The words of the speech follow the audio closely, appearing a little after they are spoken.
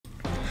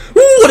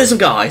What is up,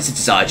 guys?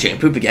 It's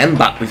Poop again,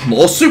 back with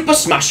more Super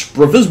Smash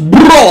Bros.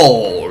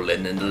 Brawl.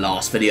 And in the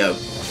last video,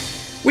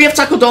 we have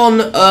tackled on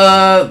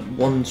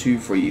 1, 2,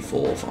 3,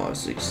 4, 5,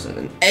 6,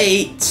 7,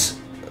 8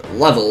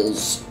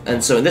 levels.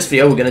 And so in this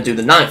video, we're going to do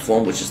the 9th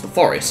one, which is the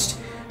forest.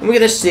 And we're going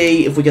to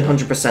see if we can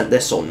 100%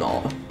 this or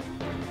not.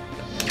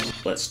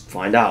 Let's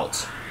find out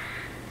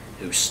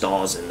who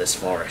stars in this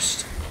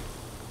forest.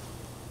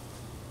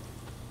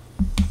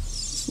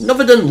 It's none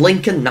other than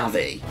Link and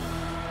Navi.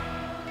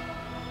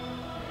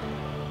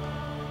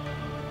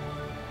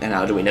 And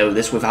how do we know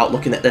this without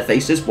looking at their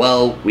faces?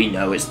 Well, we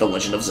know it's The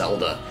Legend of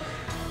Zelda.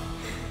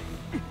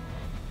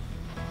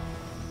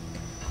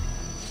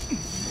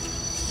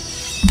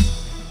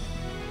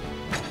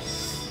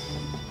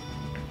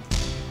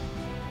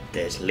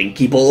 There's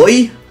Linky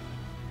Boy.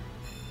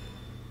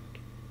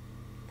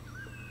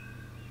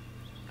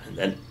 And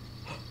then...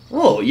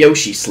 oh,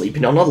 Yoshi's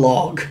sleeping on a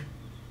log.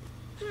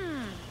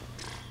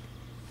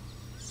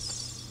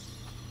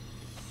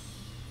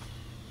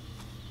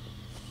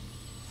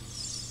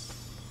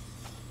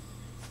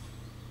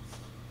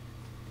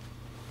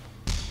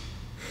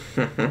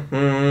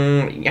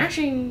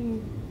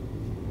 Yoshi!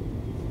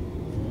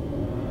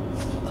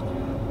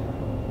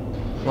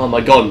 Oh my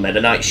god,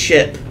 Meta Knight's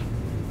ship!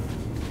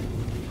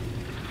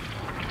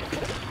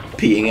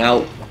 Peeing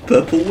out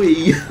purple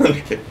wee.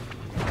 Okay.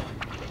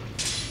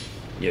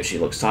 Yoshi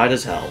looks tired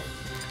as hell.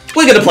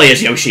 We're gonna play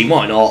as Yoshi,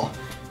 why not?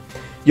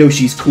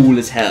 Yoshi's cool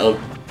as hell.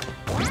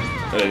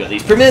 Oh, we got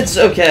these pyramids.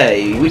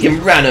 Okay, we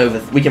can run over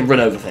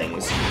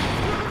things.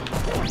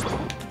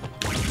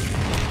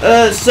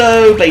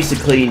 So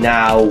basically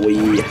now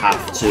we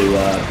have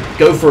to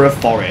go for a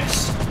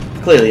forest.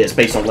 Clearly it's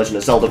based on Legend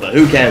of Zelda, but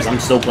who cares? I'm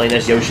still playing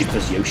as Yoshi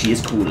because Yoshi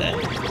is cooler.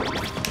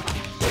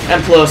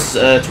 And plus,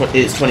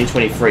 it's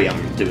 2023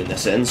 I'm doing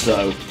this in,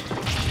 so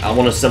I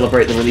want to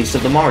celebrate the release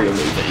of the Mario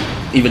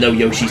movie, even though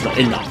Yoshi's not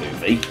in that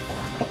movie,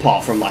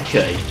 apart from like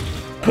a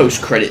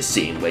post-credits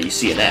scene where you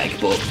see an egg,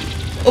 but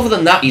other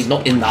than that, he's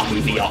not in that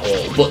movie at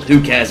all. But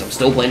who cares? I'm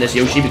still playing as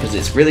Yoshi because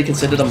it's really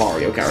considered a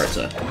Mario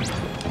character.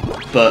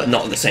 But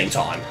not at the same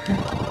time.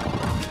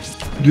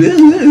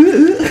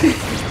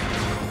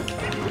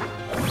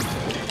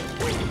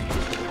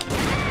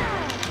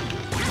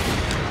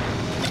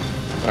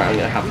 Alright, I'm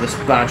gonna have this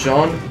badge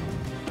on.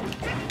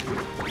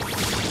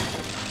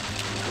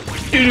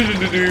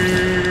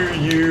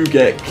 You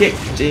get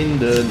kicked in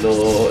the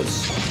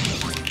nuts.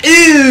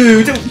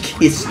 Ew! Don't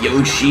kiss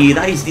Yoshi,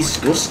 that is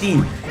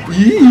disgusting.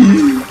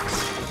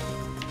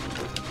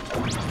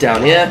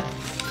 Down here.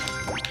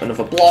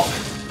 Another block.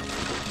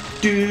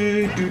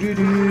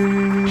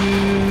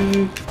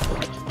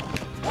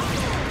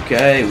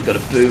 Okay, we've got a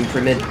boom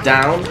pyramid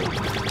down.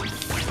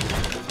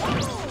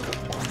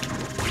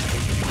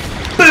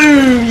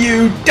 Boom!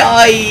 You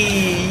die!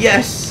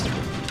 Yes!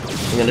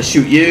 I'm gonna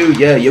shoot you.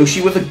 Yeah,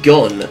 Yoshi with a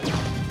gun.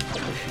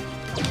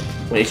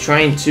 When he's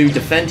trying to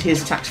defend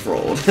his tax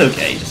fraud.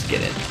 Okay, just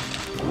get in.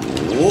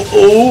 Oh,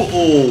 oh,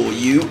 oh,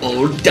 you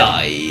all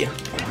die.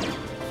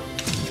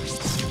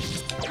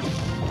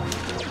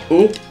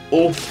 Oh,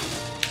 oh.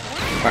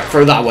 Right,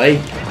 throw that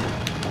away.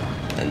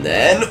 And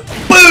then...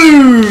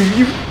 boom!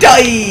 You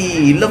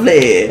die!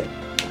 Lovely!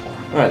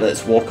 Alright,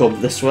 let's walk up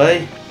this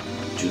way.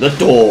 To the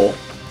door.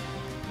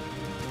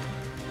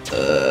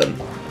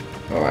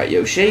 Alright,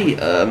 Yoshi.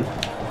 Oh,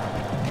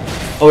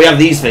 we have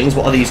these things.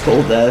 What are these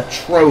called? They're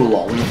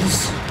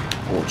Trollons.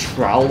 Or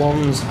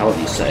Trowlons, however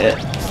you say it.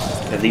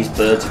 We have these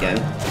birds again.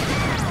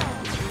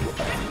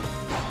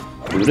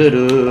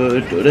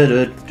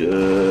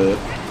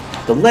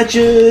 The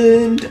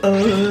Legend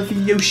of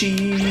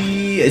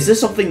Yoshi. Is there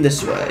something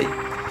this way?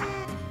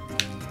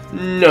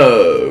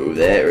 No,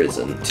 there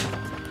isn't.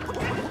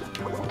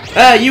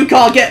 You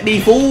can't get me,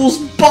 fools!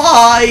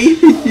 Bye!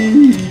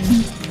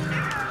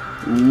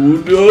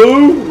 Ooh, no!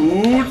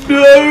 Ooh,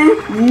 no!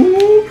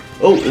 Ooh.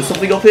 Oh, there's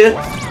something up here.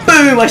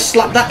 Boom! I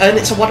slapped that, and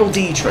it's a Waddle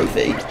Dee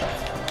trophy.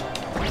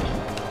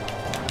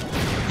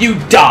 You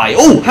die!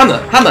 Oh, hammer!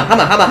 Hammer!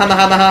 Hammer! Hammer! Hammer!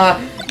 Hammer! Hammer!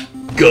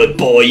 Good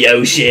boy,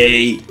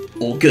 Yoshi!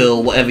 Or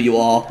girl, whatever you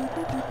are.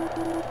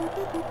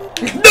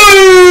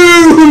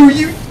 No!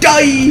 You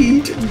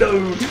died!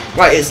 No!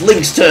 Right, it's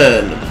Link's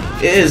turn.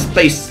 It is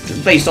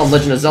based on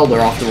Legend of Zelda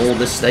after all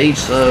this stage,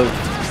 so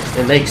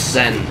it makes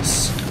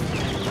sense.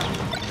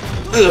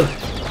 Ugh.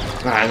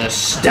 Right, I'm gonna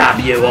stab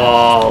you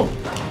all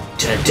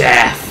to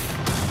death.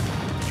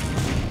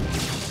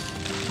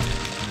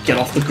 Get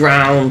off the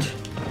ground.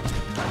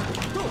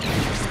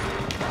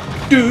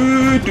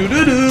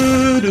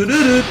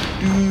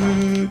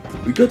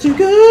 We got to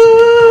go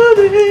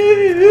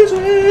this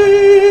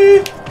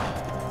way.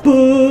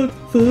 But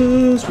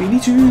first we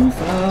need to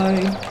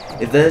find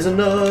if there's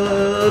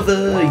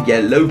another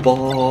yellow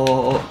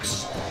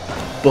box.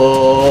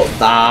 But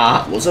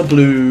that was a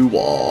blue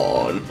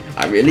one.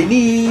 I really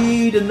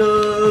need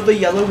another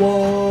yellow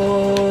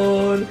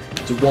one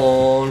to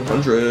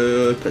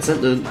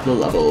 100% the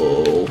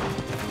level.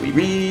 We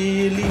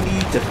really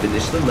need to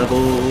finish the level.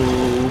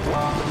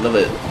 Love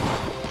it.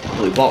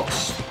 Blue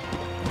box.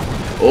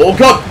 Oh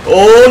god!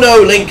 Oh no,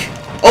 Link!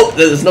 Oh,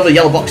 there's another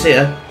yellow box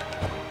here.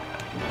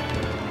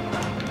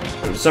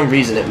 For some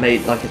reason it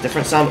made like a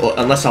different sound, or,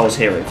 unless I was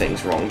hearing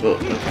things wrong,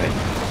 but okay.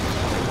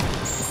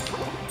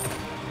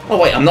 Oh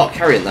wait, I'm not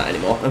carrying that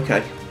anymore,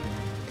 okay.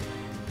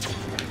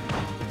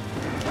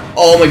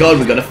 Oh my god,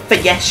 we got a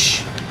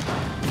fish!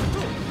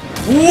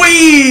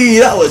 Whee!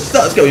 That was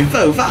going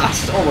so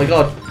fast! Oh my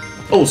god.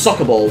 Oh,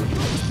 soccer ball.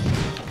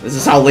 This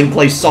is how Link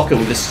plays soccer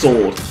with his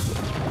sword.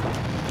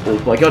 Oh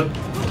my god.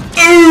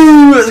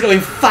 Ooh, that's going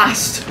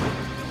fast!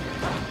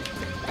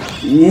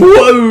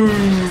 Whoa!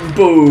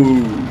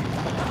 Boom!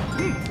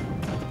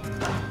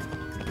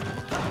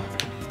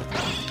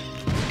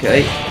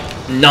 Okay.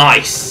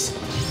 Nice!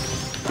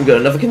 We got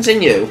another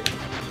continue.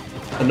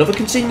 Another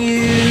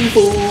continue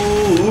for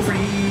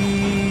free.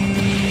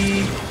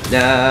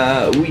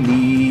 Now we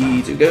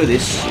need to go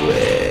this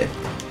way.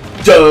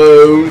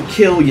 Don't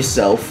kill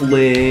yourself,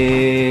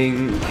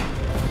 Link.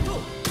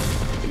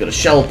 We got a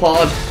shell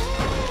pod.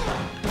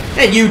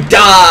 And you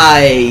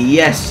die!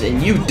 Yes,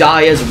 and you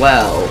die as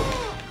well.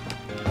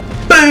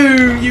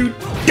 Boom! You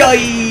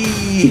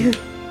die!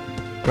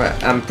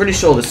 Right, I'm pretty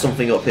sure there's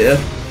something up here.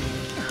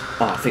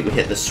 Oh, I think we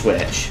hit the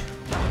switch.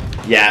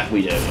 Yeah,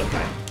 we do,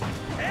 okay.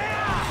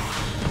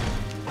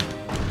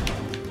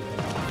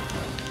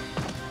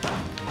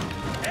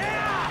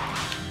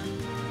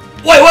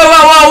 Wait,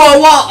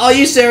 what? Are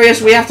you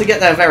serious? We have to get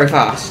there very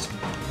fast.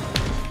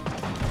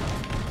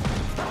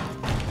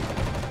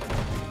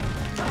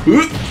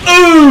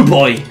 Oh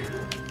boy!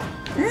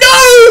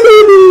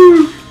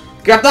 No!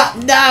 Grab that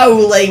now,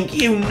 Link,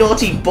 you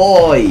naughty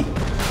boy!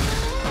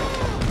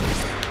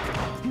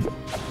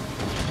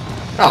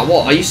 Oh,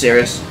 what? Are you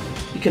serious?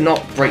 You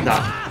cannot break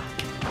that.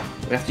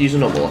 We have to use a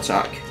normal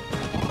attack.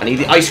 I need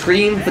the ice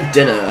cream for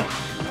dinner.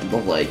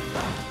 Lovely.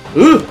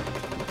 Ooh!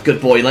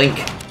 Good boy, Link.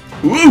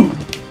 Ooh!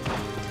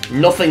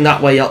 Nothing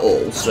that way at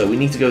all, so we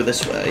need to go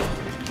this way.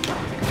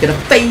 Get a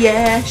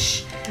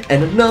fish!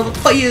 And another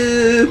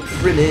fire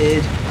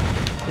pyramid!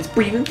 It's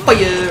breathing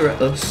fire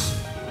at us.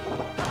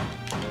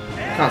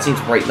 Can't seem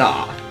to break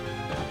that.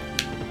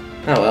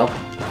 Oh well.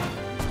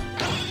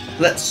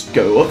 Let's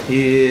go up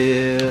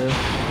here.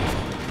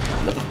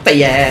 Another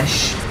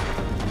fish.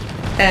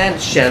 And a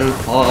shell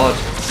pod.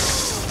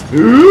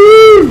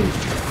 Ooh!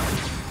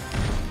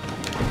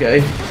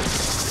 Okay.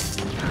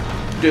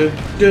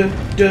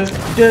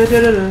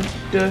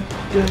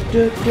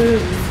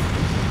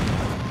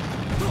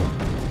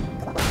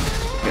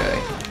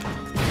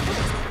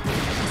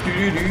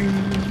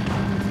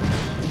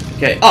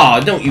 Okay. Oh,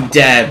 don't you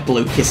dare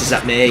blow kisses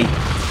at me.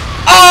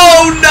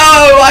 Oh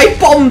no! I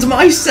bombed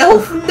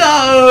myself!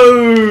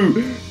 No!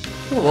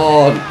 Come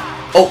on.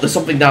 Oh, there's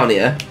something down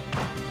here.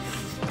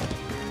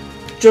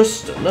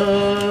 Just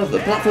another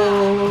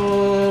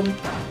platform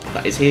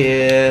that is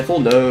here for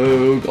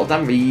no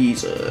goddamn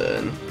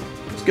reason.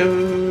 Let's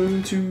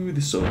go to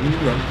the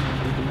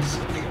sunrise.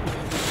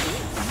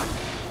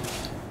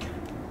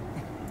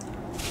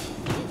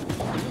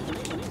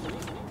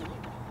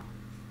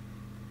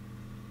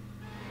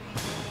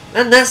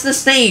 And that's the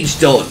stage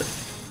done.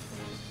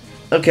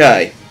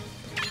 Okay.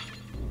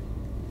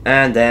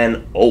 And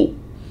then, oh.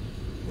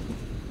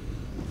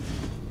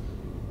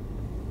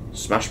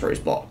 Smash Bros.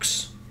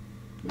 Box.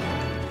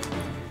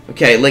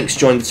 Okay, Link's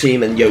joined the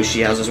team and Yoshi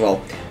has as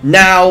well.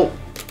 Now,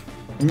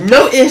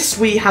 notice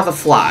we have a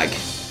flag.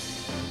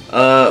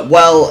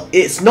 Well,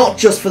 it's not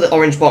just for the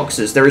orange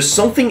boxes. There is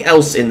something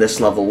else in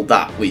this level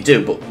that we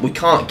do, but we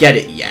can't get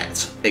it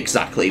yet.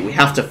 Exactly. We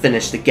have to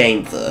finish the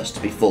game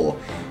first before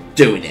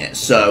doing it.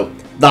 So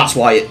that's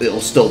why it'll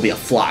still be a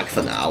flag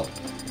for now.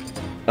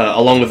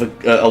 Along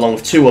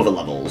with two other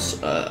levels,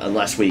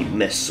 unless we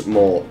miss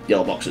more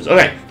yellow boxes.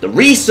 Okay, the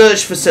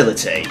research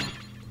facility.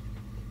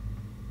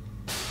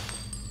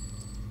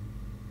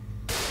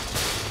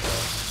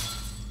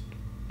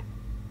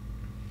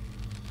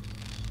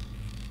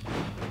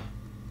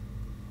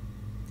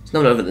 It's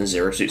none other than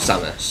Zero Suit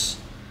Samus.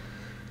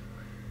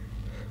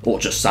 Or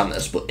just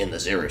Samus, but in the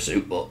Zero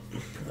Suit, but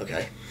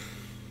okay.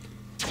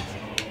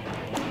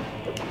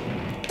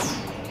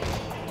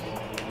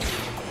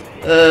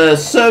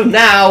 So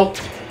now,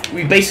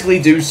 we basically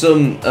do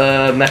some,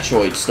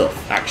 Metroid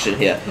stuff action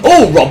here.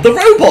 Oh, Rob the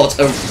Robot!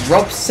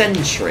 Rob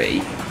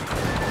Sentry.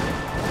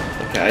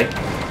 Okay.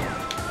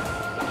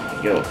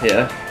 Go up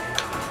here.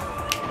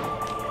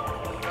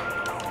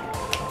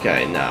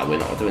 Okay, nah, we're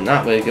not doing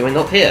that, we're going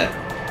up here.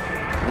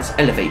 This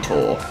elevator.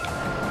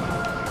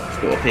 Let's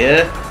go up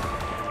here.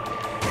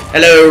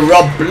 Hello,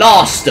 Rob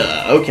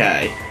Blaster!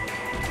 Okay.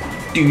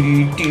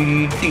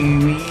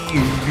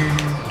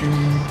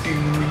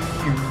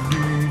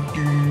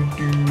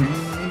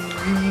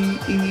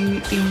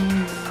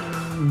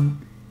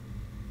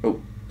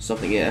 Oh,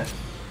 something here.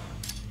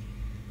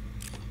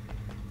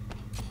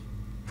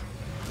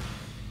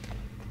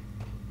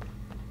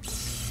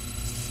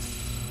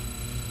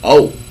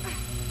 Oh!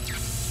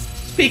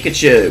 It's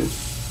Pikachu!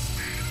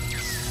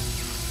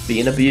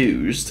 Being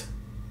abused.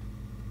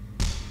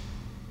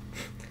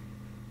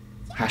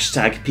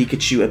 Hashtag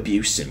Pikachu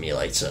Abuse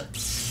Simulator.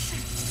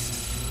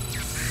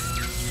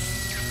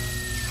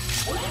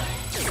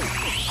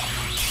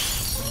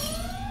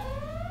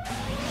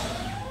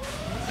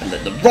 And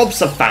then the Robs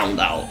have found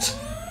out.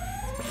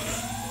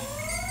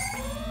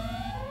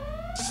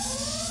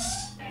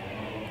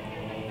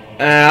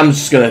 I'm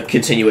just gonna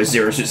continue with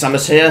Zero Suit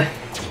Samus here.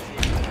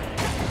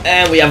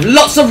 And we have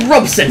lots of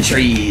Rob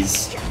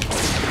sentries!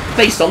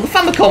 Based on the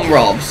Famicom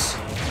Robs.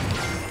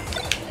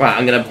 Right,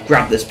 I'm gonna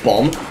grab this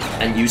bomb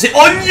and use it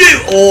on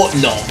you! Or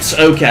not.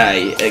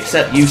 Okay,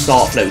 except you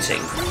start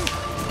floating.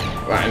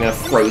 Right, I'm gonna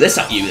throw this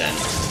at you then.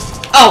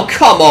 Oh,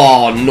 come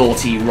on,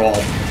 naughty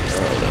Rob.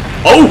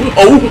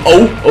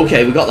 Oh,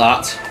 okay, we got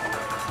that.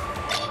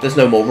 There's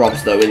no more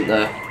Robs though, isn't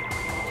there?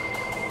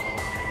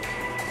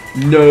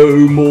 No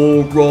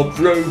more Rob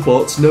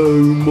robots, no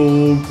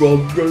more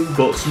Rob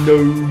robots,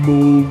 no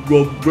more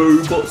Rob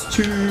robots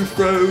to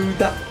throw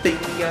that thing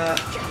at.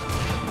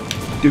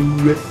 Do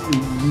it.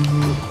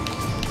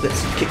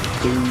 Let's kick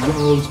the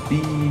Robs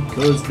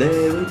because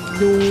they're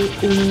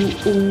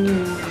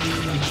annoying.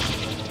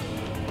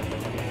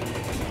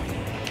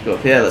 Go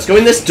up here, let's go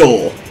in this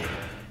door.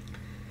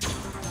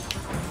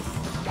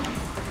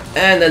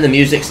 And then the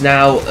music's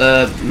now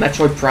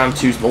Metroid Prime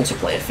 2's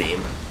multiplayer theme,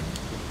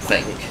 I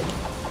think.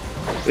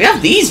 We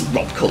have these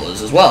Rob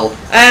colours as well.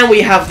 And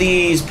we have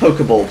these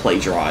Pokeball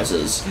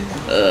plagiarizers.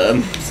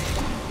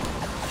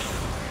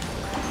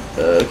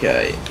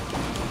 Okay.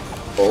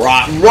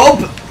 Alright,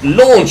 Rob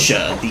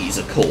Launcher, these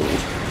are called.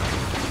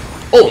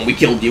 Oh, and we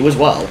killed you as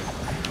well.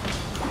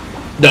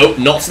 No,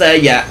 not there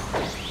yet.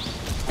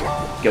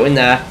 Go in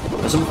there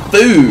for some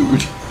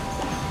food.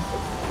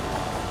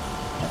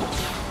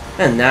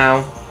 And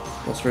now,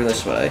 what's through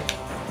this way?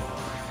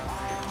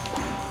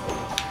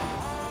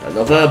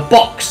 Another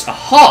box, a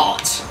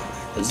heart,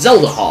 a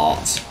Zelda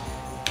heart.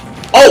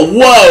 Oh,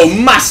 whoa,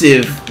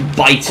 massive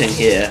biting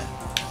here.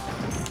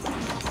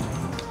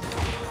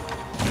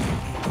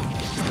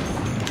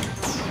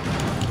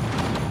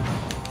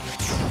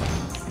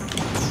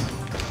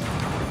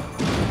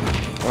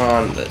 Come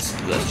on, let's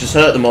just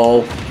hurt them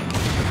all.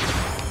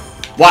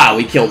 Wow,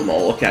 we killed them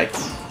all. Okay.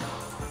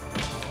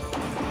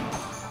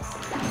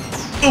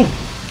 Ooh.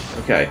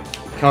 Okay,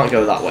 can't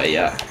go that way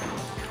yet.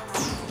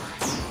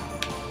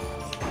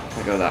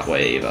 Can't go that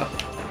way either.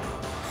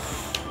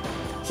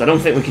 So I don't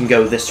think we can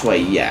go this way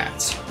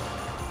yet.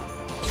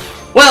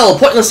 Well,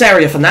 pointless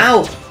area for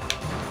now.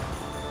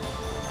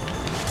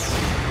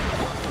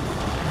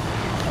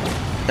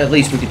 At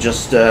least we could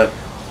just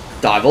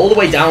dive all the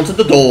way down to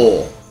the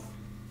door.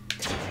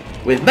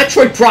 With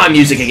Metroid Prime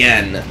music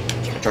again.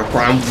 Metroid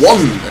Prime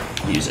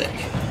 1 music.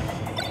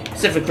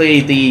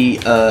 Specifically the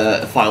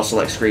file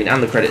select screen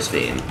and the credits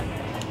theme.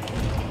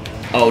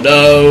 Oh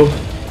no!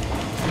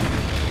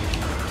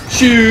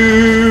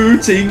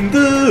 Shooting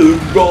the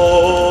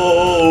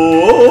Robs,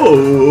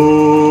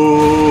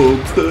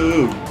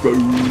 the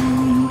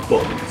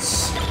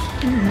robots.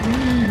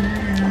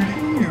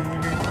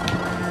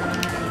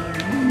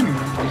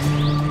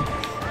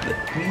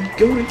 Let me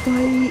go and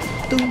fight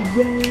the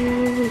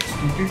Robs.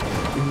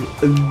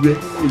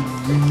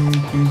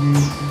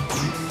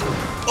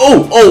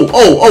 Oh,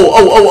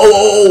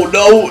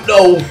 no.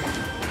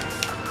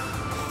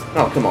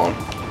 Oh, come on.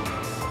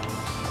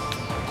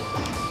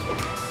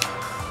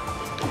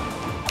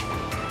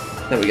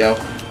 There we go.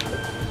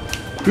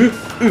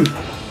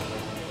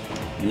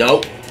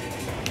 No.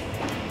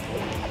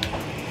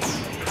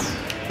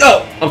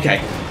 Oh, okay.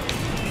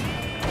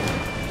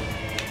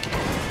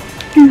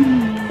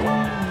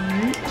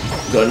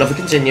 Got another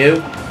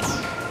continue.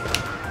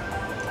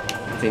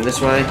 Thing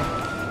this way.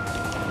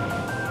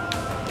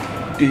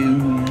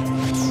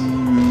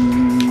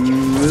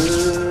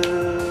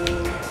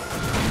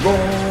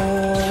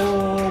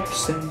 Rob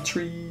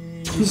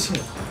sentries.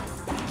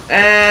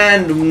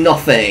 And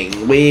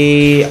nothing.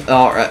 We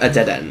are at a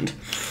dead end.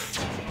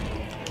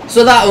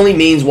 So that only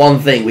means one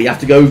thing. We have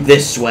to go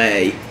this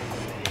way.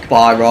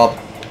 Goodbye, Rob.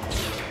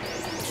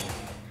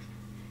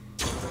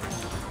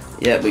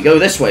 Yeah, we go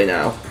this way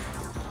now.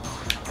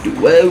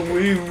 Well,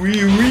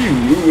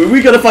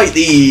 we gotta fight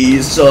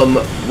these. Some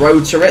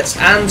road turrets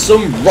and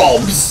some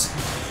Robs.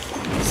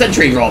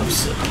 Sentry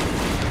Robs.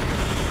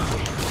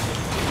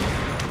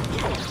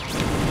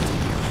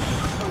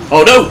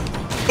 Oh no!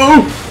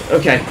 Ooh!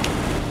 Okay.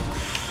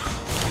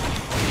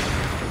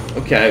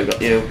 Okay, we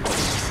got you.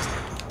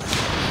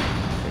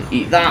 And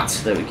eat that.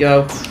 There we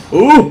go.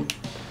 Ooh!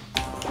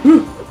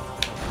 Ooh!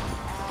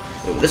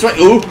 Over this way.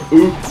 Ooh!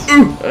 Ooh!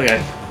 Ooh!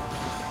 Okay.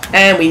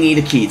 And we need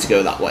a key to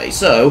go that way.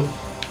 So,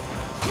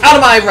 out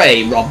of my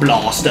way, Rob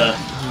Blaster.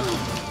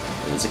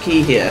 There's a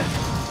key here,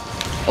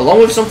 along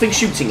with something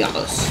shooting at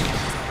us.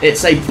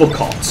 It's a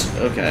buckot.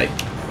 Okay.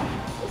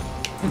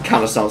 It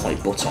kind of sounds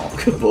like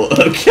buttock, but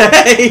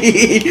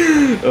okay.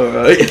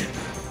 Alright.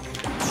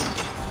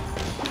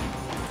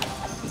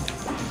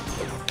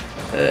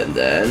 And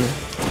then...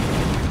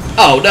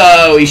 oh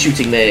no, he's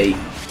shooting me.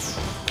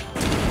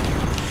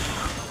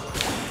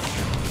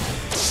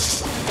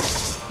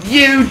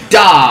 You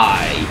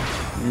die,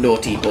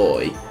 naughty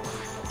boy.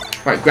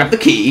 Right, grab the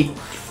key.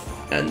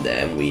 And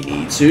then we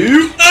need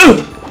to...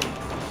 oh!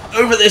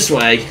 Over this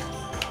way.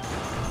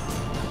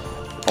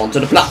 Onto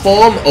the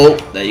platform. Oh,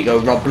 there you go,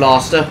 Rob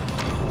Blaster.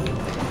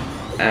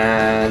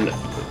 And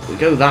we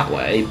go that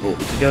way, but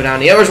we can go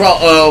down here as well.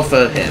 Oh,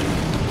 for him.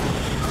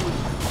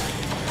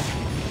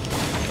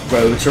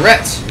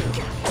 Rotorette.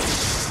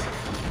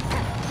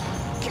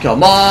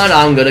 Come on,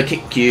 I'm gonna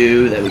kick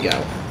you. There we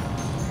go.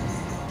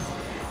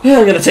 Yeah,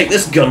 I'm gonna take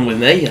this gun with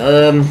me.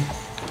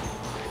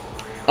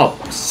 Oh,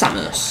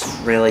 Samus.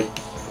 Really?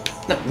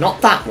 No,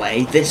 not that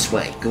way. This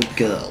way. Good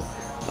girl.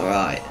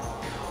 Alright.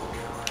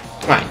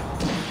 Right.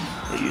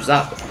 We'll use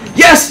that.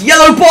 Yes!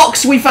 Yellow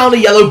box! We found a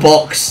yellow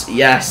box.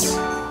 Yes.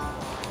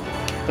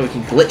 That we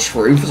can glitch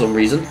through for some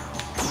reason.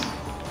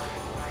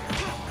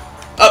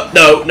 Oh,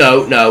 no,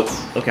 no, no.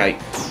 Okay.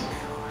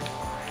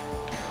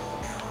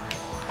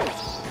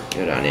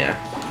 Go down here.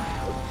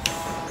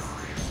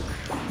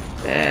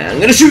 And I'm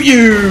gonna shoot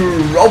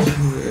you, Rob!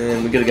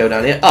 And we're gonna go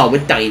down here. Oh,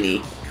 we're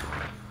tiny. Is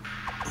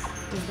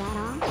that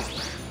all?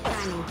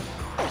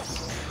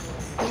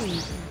 Tiny.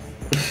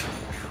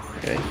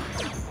 Okay.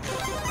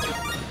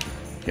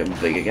 Get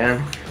big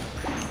again.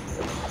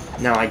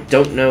 Now I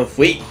don't know if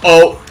we...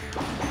 Oh!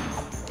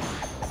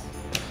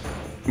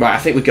 Right, I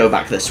think we go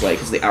back this way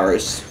because the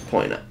arrow's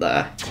pointing up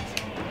there.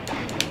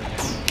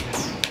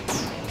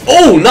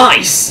 Oh,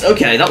 nice!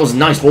 Okay, that was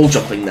nice wall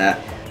jumping there.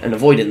 And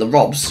avoiding the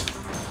Robs.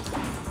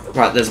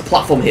 Right, there's a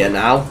platform here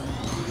now.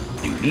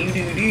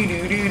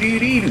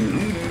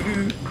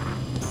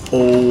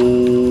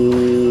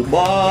 Oh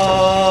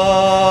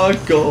my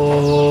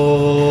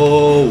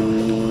god!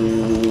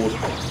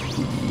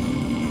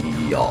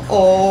 We are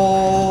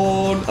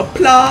on a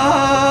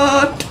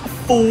platform!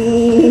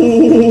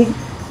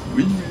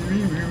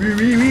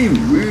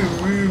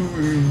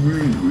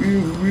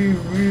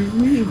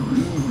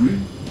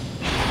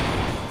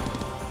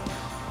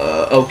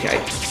 Okay.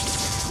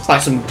 By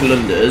some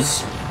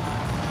glunders.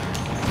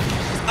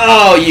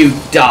 Oh, you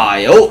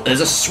die. Oh,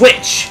 there's a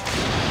switch.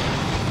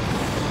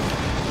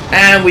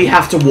 And we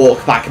have to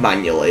walk back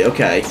manually.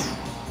 Okay.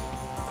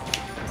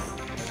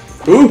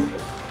 Ooh.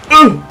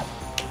 Ooh.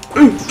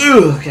 Ooh.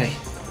 Ooh. Okay.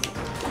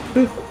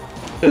 Ooh.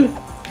 Ooh.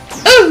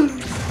 Ooh.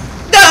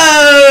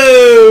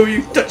 No!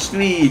 You touched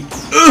me.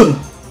 Ooh.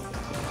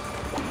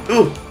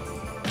 Ooh.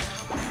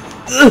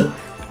 Ooh.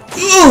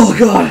 Oh,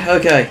 God.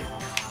 Okay.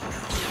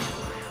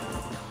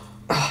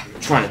 Oh,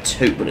 I'm trying to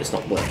toot, but it's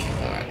not working.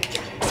 Alright.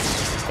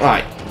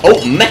 Alright.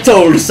 Oh,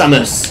 Metal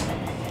Samus!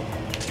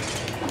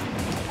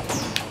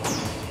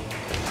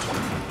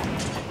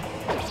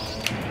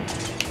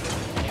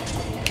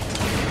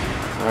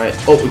 Alright.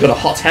 Oh, we got a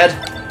hot head.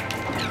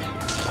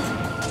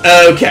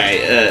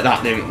 Okay,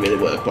 that didn't really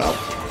work well.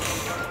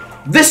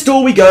 This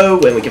door we go,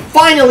 and we can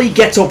finally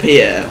get up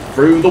here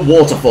through the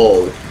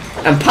waterfall.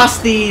 And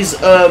past these,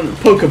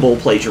 Pokeball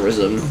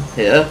plagiarism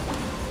here.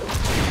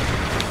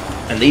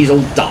 And these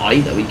all die.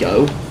 There we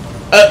go.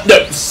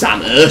 No,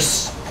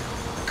 Samus.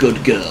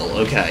 Good girl.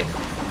 Okay.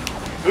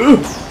 Ooh,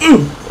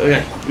 ooh.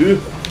 Okay.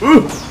 Ooh,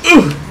 ooh,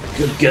 ooh.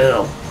 Good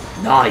girl.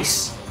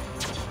 Nice.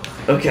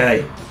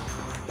 Okay.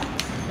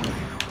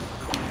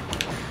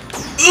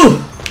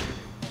 Ooh.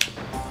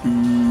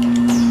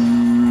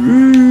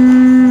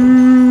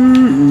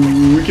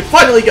 We can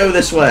finally go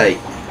this way.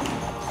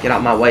 Get out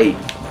of my way.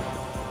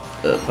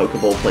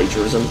 Pokeball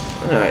plagiarism.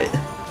 Alright.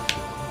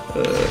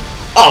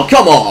 Oh,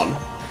 come on!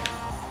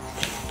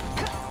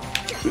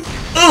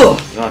 Oh,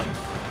 God.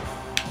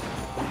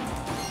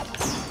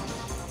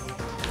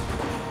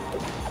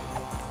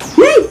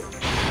 Woo!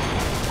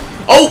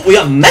 Oh, we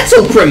have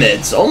metal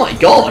pyramids! Oh my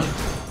god! I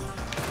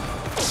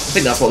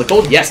think that's what they're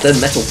called. Yes, they're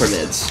metal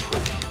pyramids.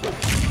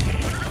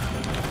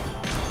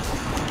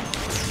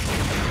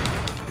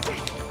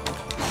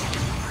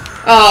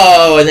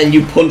 Oh, and then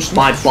you punched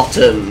my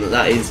bottom.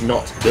 That is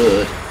not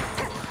good.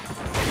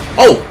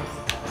 Oh!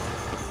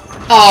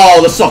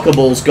 Oh, the soccer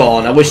ball's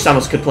gone. I wish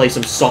Samus could play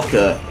some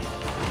soccer.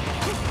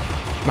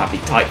 Might be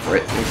tight for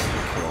it.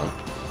 Come on.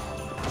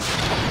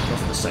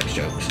 That's the sex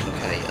jokes.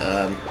 Okay,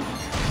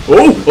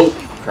 Oh! Oh,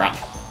 crap.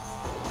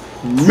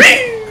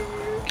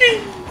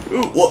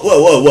 Ooh, whoa,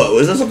 whoa, whoa, whoa.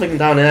 Is there something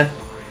down here?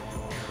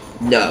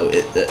 No,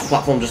 the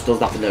platform just does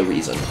that for no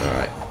reason.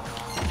 Alright.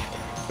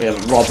 We have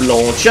a Rob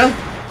launcher.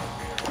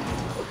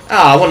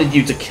 Ah, I wanted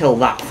you to kill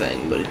that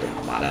thing, but it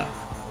doesn't matter.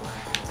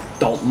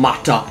 Don't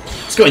matter.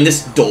 Let's go in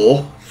this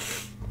door.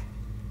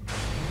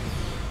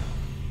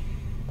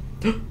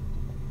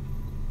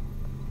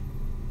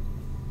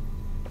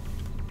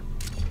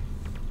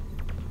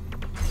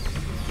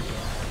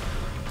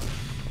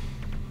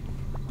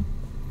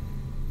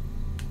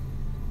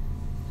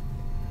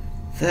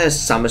 There's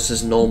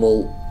Samus's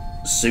normal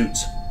suit,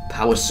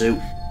 power suit,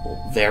 or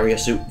Varia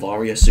suit,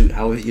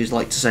 however you'd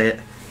like to say it.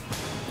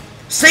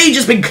 Sage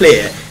has been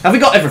clear. Have we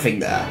got everything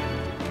there?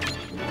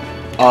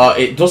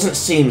 It doesn't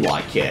seem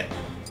like it.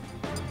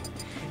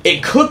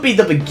 It could be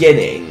the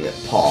beginning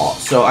part,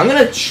 so I'm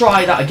gonna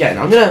try that again.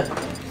 I'm gonna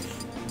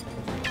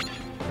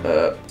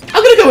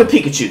go with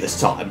Pikachu this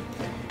time.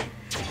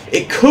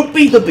 It could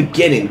be the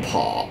beginning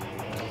part.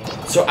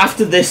 So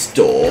after this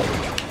door,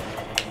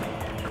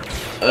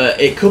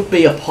 it could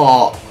be a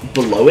part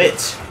below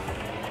it.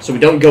 So we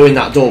don't go in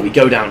that door, we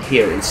go down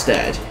here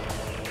instead.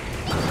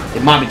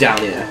 It might be down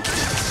here.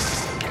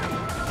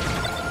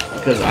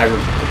 Because I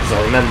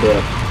remember...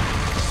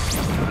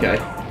 Okay.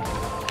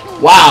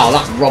 Wow,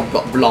 that Rob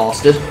got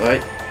blasted.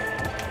 Right.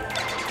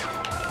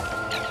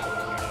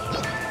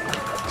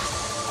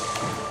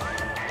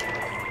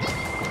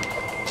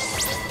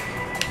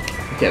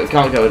 Okay, we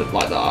can't go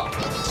like that.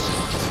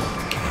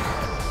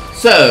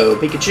 So,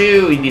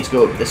 Pikachu, you need to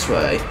go up this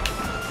way.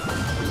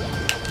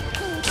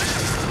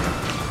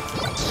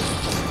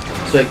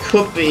 So it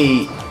could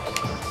be...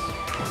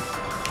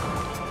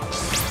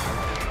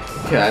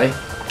 Okay.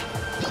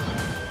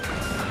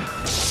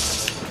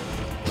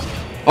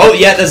 Oh,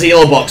 yeah, there's a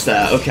yellow box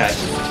there. Okay.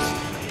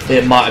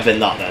 It might have been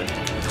that then.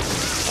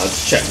 I'll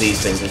just check these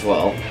things as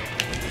well.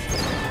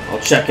 I'll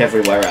check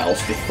everywhere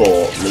else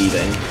before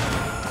leaving.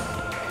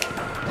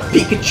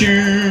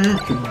 Pikachu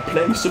can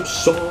play some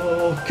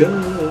soccer.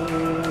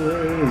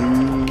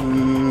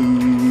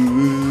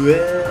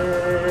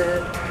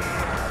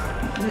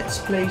 Let's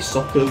play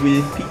soccer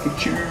with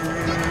Pikachu.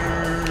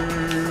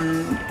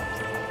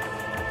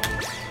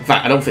 In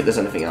fact, I don't think there's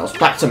anything else.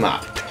 Back to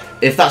map.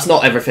 If that's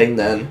not everything,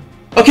 then...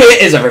 Okay,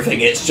 it is everything.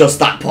 It's just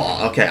that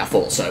part. Okay, I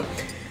thought so.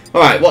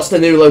 Alright, what's the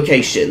new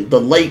location? The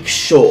Lake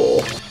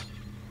Shore.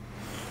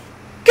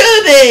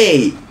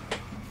 Kirby!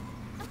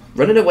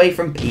 Running away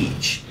from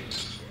Peach.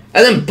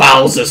 And then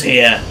Bowser's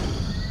here.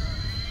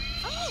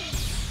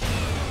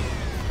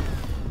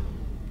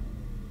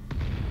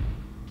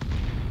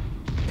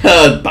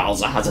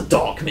 Bowser has a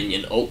dark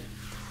minion. Oh.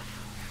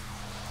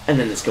 And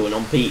then it's going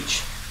on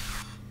Peach.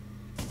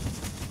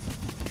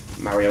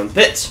 Mario and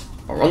Pit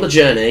are on the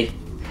journey.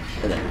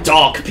 And then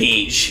Dark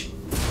Peach.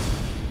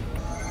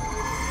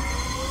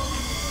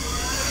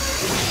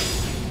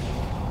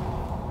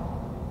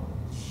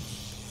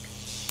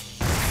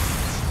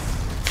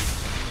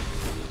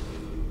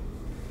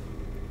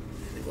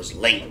 It was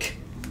Link.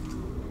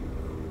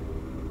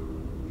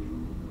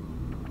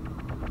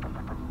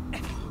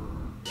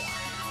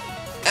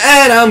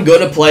 And I'm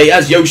gonna play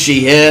as Yoshi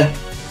here.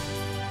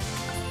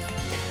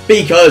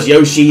 Because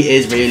Yoshi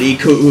is really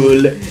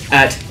cool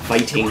at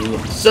fighting.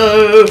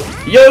 So,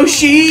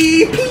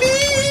 Yoshi,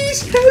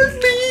 please help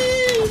me!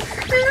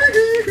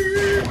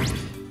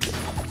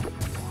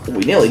 We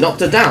nearly knocked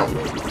her down.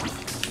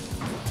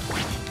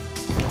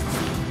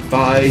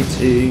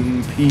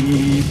 Fighting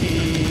Peach.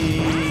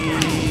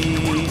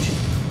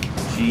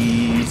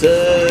 She's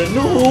a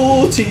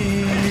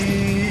naughty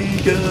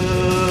girl.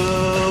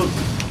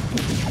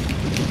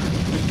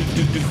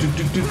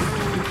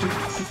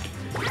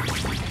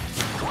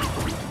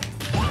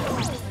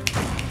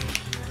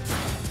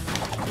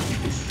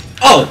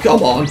 Oh,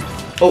 come on.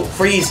 Oh,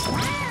 freeze.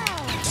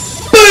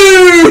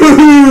 Boom!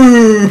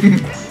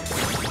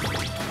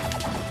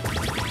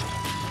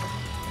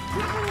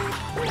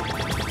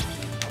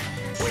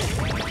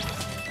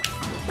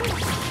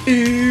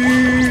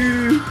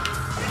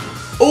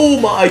 Oh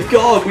my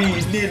god, we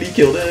nearly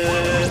killed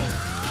it.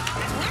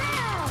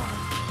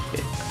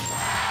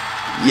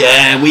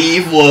 Yeah,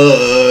 we've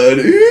won.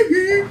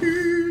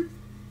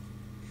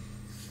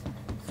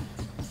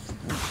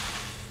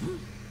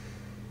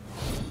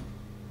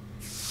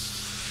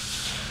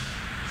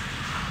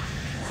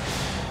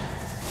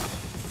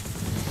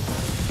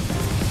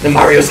 And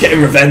Mario's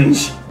getting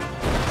revenge.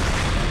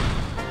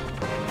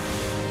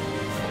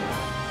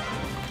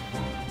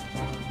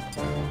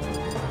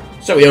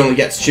 So we only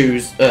get to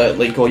choose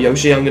Link or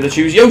Yoshi. I'm going to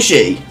choose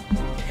Yoshi.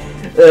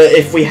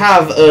 If we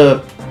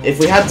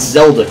had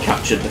Zelda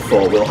captured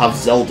before, we'll have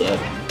Zelda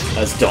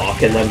as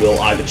Dark, and then we'll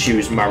either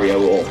choose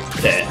Mario or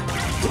Pit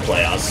to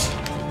play as.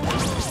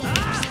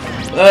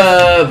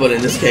 But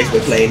in this case, we're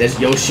playing as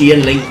Yoshi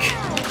and Link.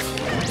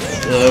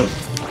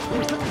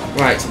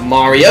 Right,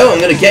 Mario, I'm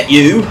going to get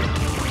you.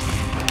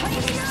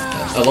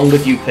 Along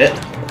with you, Pit.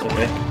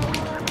 Okay.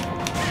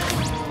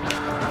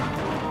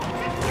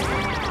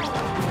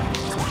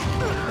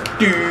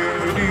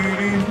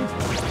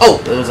 Oh,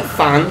 there was a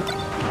fan.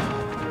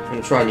 I'm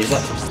gonna try and use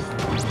that.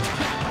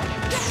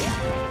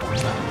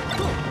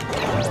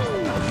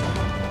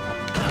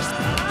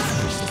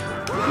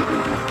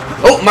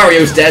 Oh,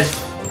 Mario's dead.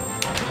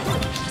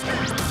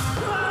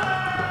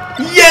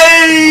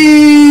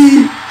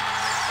 Yay!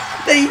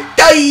 They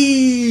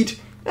died!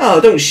 Oh,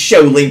 don't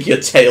show Link your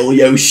tail,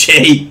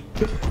 Yoshi.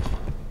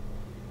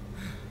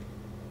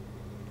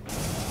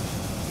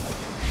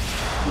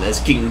 There's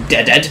King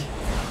Deadhead.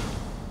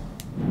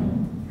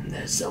 And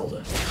there's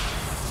Zelda.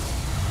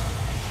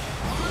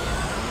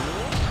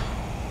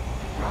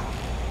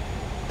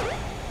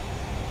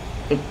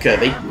 Oh,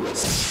 Kirby.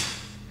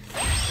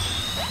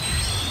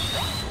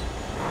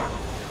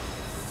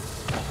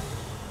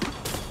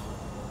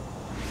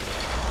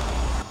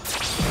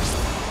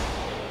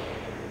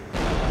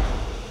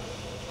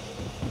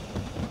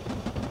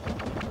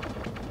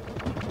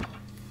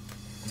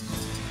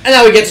 And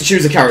now we get to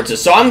choose a character,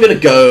 so I'm gonna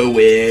go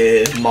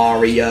with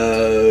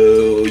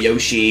Mario,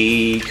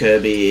 Yoshi,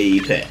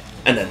 Kirby, Pit,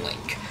 and then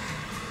Link.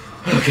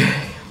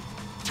 Okay.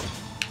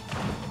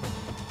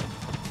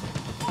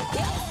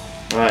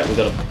 Alright, we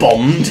got a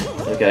bombed.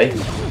 Okay.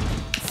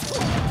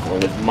 Along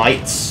with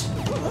mites.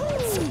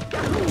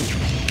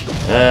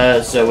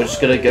 So we're just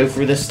gonna go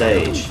through this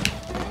stage.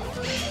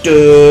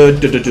 The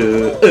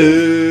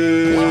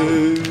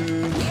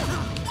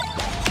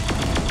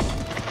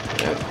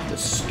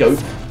scope.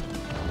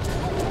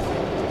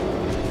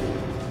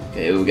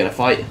 Okay, we're gonna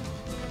fight.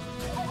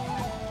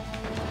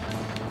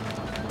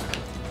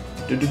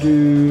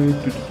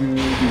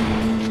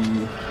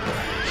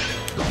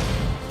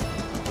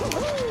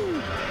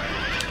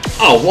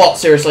 Oh, what?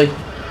 Seriously?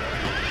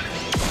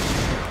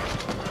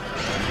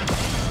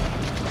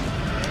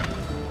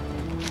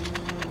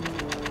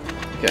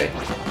 Okay.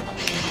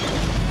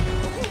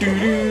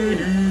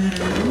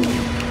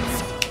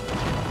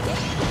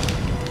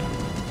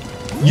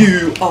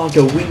 You are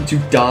going to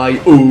die.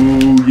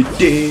 Oh, you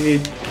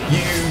did.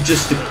 You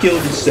just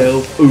killed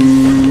yourself. Oh,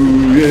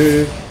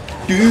 yeah.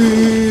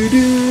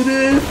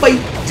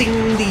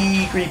 Fighting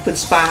the creeper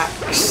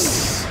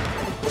spacks.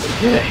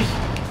 Okay.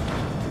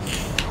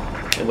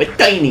 And we're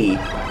tiny.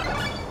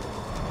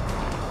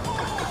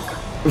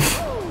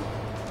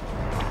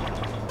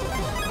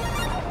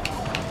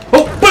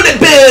 Oh, bullet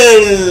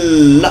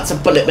bill! Lots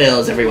of bullet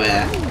bills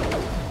everywhere.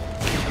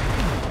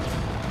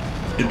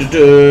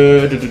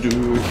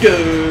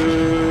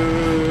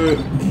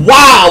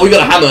 Wow, we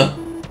got a hammer.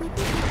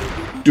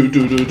 We're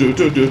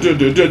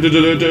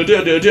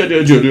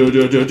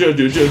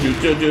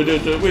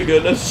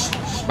gonna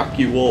smack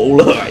you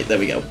all. Alright, there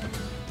we go.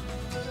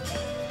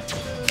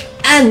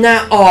 And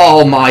now,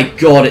 oh my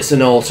god, it's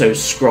an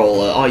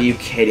auto-scroller. Are you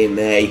kidding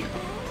me?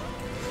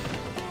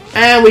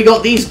 And we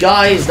got these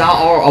guys that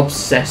are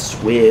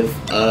obsessed with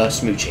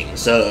smooching,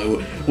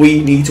 so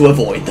we need to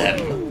avoid them.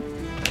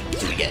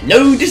 So we get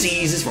no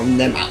diseases from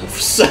their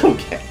mouths.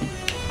 Okay.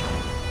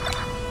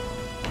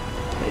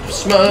 Made of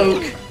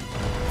smoke.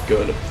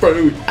 Gonna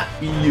throw it at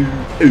you.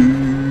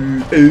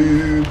 Ooh,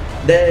 ooh.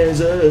 There's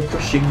a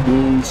crushing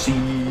wall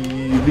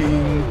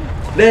ceiling.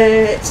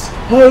 Let's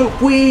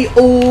hope we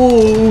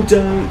all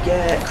don't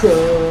get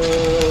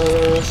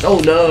crushed. Oh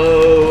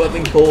no, I've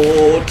been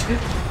caught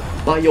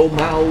by your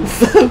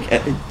mouth.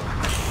 Okay.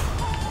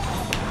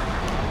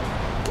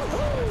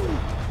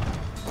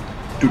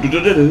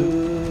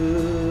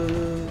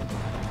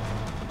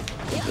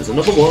 There's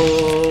another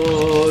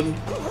one.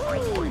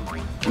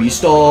 We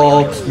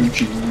stop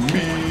smooching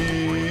me.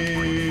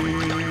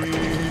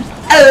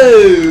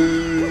 Oh!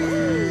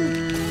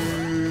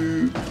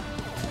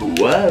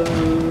 Whoa.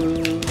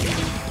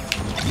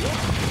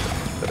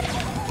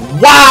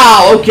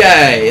 Wow,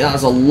 okay.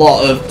 That's a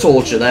lot of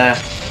torture there.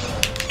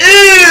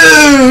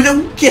 Ew!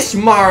 Don't kiss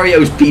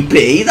Mario's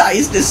pee-pee. That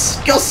is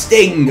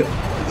disgusting.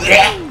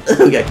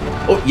 Okay.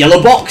 Oh,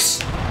 yellow box.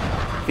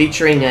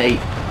 Featuring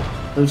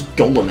those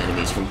golem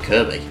enemies from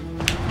Kirby.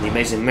 The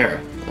Amazing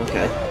Mirror.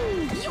 Okay.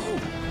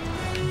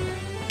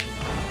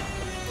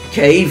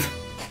 Cave.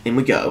 In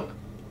we go.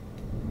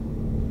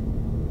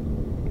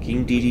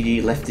 King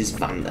DDD left his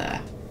van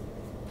there.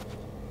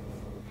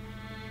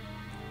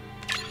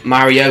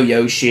 Mario,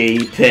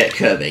 Yoshi, Pit,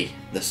 Kirby.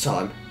 This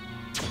time.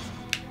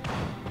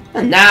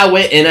 And now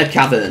we're in a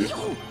cavern.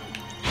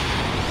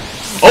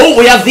 Oh,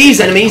 we have these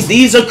enemies.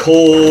 These are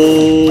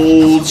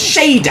called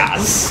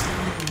shaders.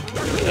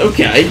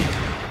 Okay.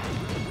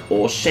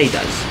 Or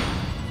shaders.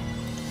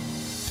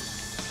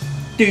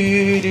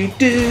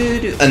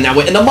 And now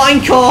we're in a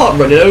minecart,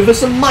 running over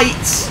some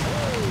mites.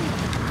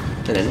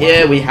 And then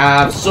here we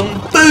have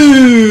some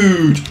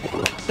food.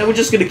 Then we're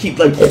just gonna keep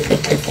like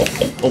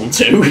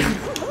onto.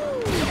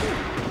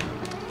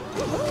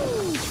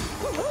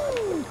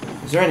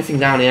 Is there anything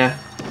down here?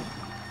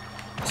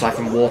 Aside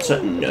from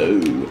water?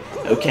 No.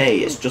 Okay,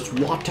 it's just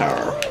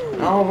water.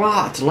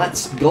 Alright,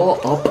 let's go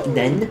up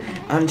then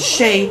and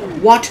see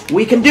what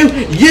we can do.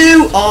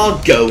 You are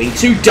going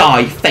to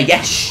die,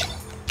 Fayesh.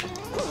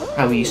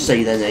 How will you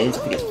say their names?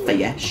 I think it's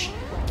Fayesh.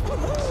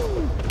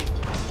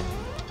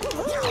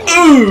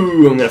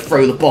 Ooh, I'm going to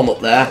throw the bomb up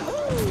there.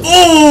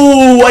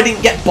 Ooh, I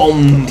didn't get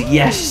bombed.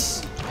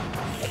 Yes.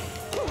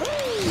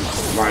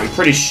 Right, I'm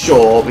pretty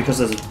sure, because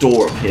there's a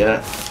door up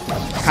here,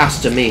 has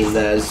to mean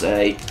there's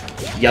a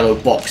yellow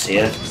box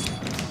here.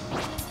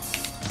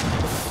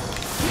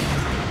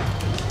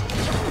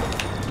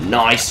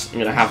 Nice. I'm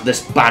going to have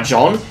this badge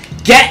on.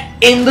 Get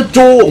in the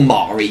door,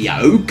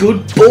 Mario.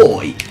 Good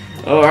boy.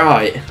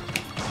 Alright.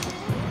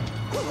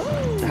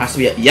 There has to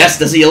be a... Yes,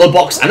 there's a yellow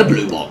box and a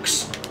blue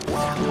box.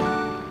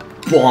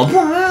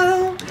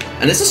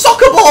 And it's a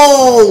soccer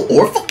ball!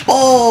 Or a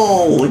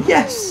football!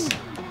 Yes!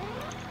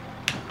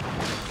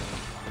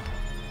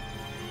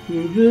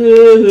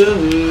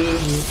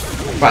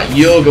 Right,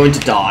 you're going to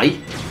die.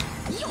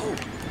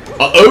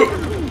 Uh-oh!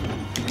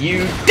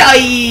 You die!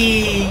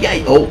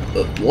 Yay! Oh,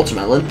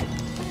 watermelon.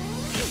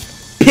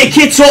 Pick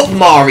it up,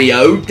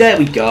 Mario! There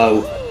we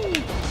go.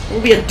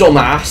 Don't be a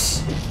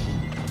dumbass.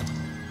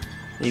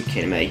 Are you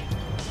kidding me?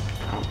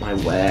 Out my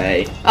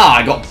way. Ah,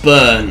 I got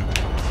burned.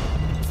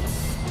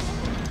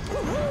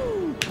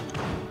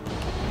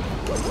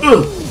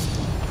 Ugh.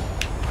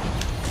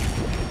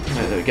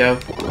 Right, there we go.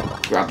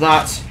 Grab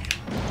that.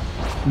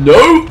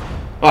 No!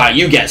 Alright,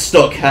 you get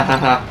stuck. Ha ha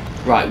ha.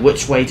 Right,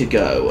 which way to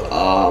go?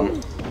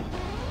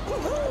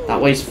 That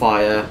way's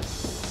fire.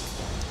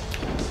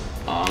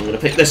 I'm gonna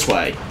pick this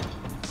way.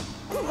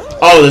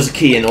 Oh, there's a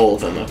key in all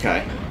of them,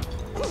 okay.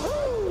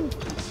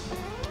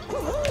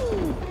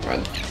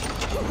 Right.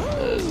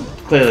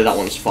 Clearly that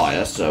one's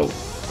fire, so...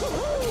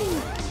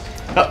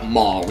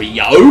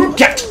 Mario,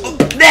 get up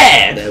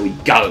there! There we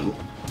go.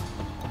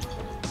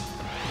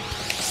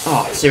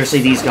 Oh,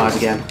 seriously, these guys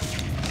again.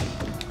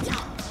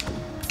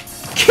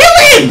 Kill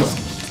him!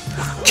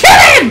 Kill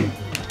him!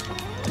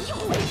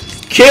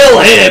 Kill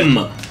him!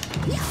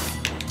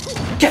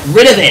 Get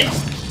rid of him!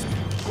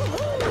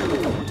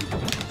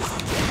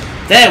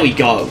 There we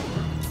go!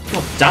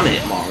 God damn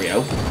it,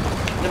 Mario.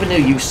 Never knew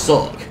you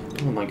suck.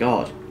 Oh my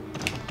god.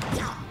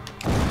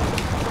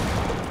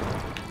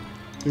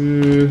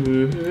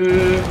 And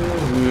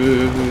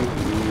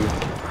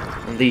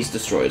these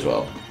destroy as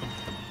well.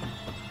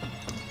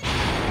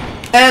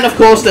 And of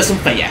course there's some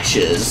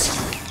Fayeshes.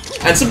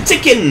 And some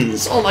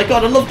Tickins! Oh my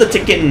god, I love the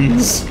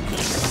Tickins!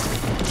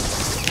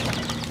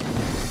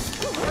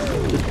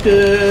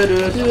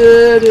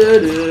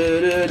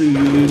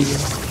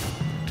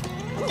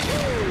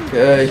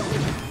 Okay.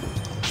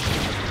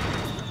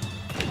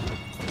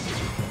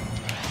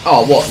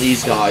 Oh, what,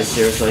 these guys,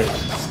 seriously?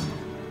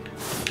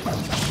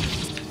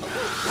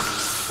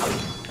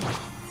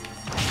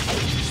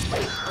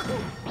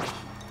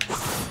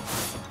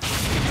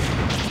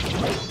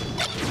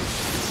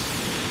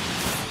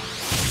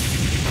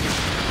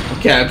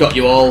 Okay, I've got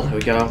you all. Here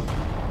we go.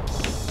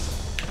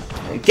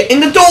 Get in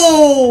the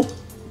door!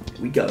 Here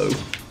we go.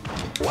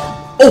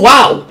 Oh,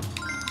 wow!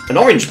 An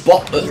orange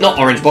box. Not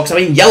orange box, I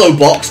mean yellow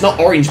box, not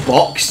orange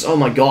box. Oh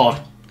my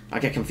god. I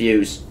get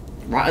confused.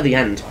 Right at the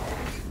end.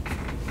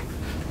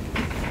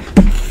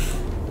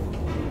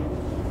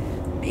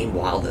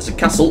 Meanwhile, there's a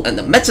castle and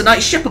the Meta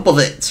Knight ship above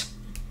it.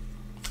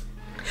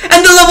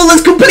 And the level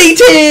is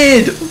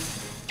completed!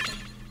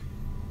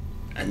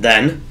 And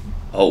then...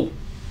 Oh.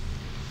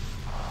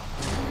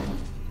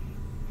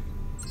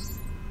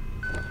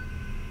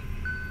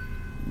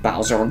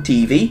 Bowser on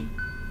TV.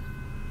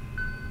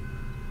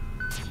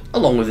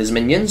 Along with his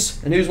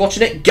minions. And who's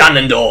watching it?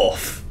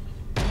 Ganondorf!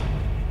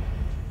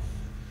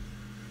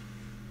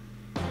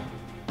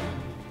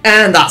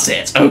 And that's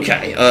it.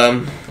 Okay,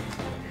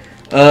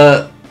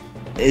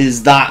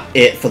 is that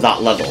it for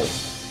that level?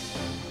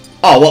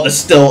 Oh, what, there's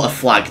still a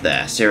flag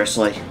there,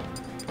 seriously?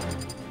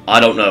 I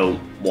don't know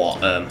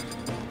what, I'm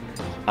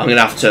gonna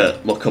have to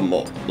look them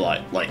up,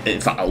 like, in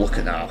fact, I'll look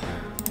it now.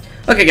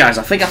 Okay, guys,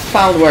 I think I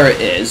found where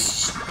it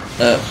is.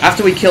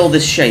 After we kill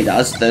this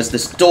Shadaz, there's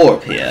this door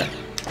up here.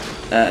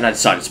 And I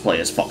decided to play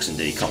as Fox and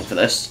Diddy Kong for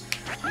this.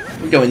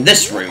 We go in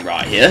this room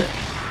right here.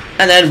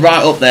 And then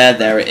right up there,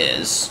 there it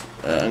is.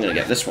 I'm going to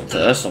get this one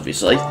first,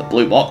 obviously. The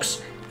blue box.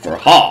 For a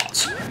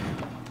heart.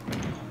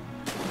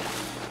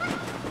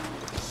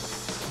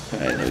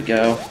 Okay, there we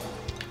go.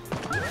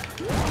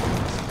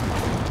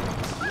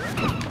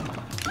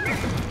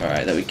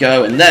 Alright, there we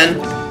go. And then...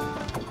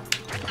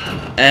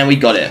 And we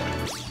got it.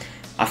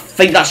 I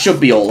think that should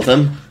be all of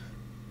them.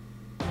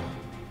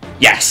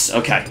 Yes,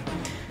 okay.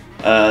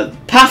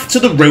 Path to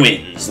the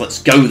ruins.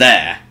 Let's go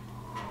there.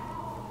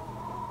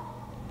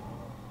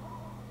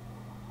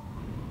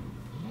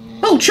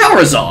 Oh,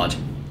 Charizard!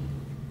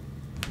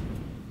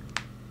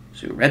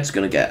 So Red's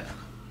gonna get.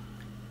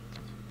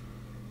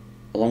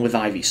 Along with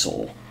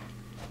Ivysaur.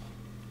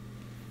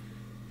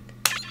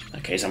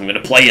 Okay, so I'm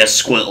gonna play as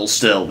Squirtle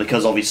still,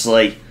 because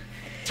obviously...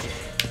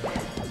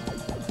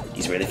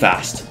 he's really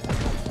fast.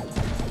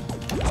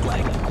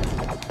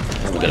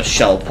 And we've got a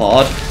Shell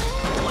Pod.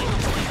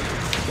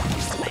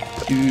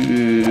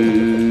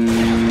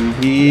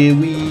 Here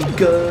we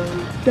go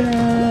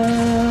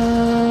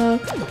down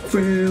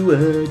through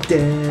a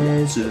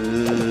desert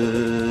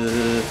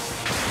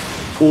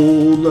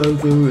all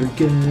over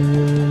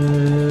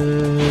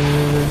again.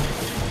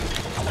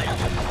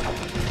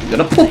 I'm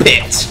gonna pop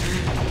it!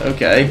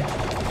 Okay.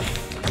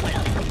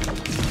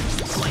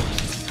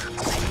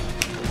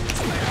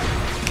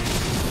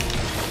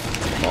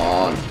 Come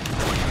on.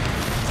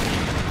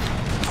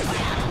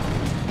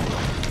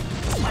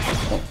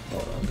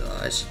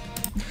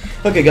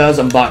 Okay guys,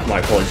 I'm back, my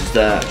apologies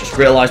there. I just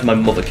realised my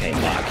mother came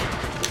back,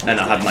 and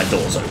I had my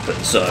doors open,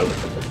 so...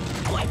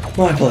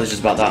 my apologies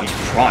about that, I'm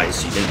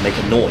surprised you didn't make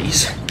a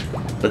noise.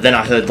 But then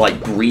I heard,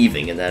 like,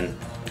 breathing, and then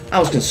I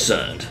was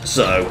concerned,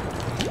 so...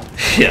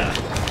 yeah.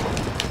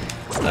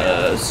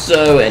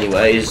 So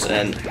anyways,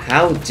 and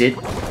how did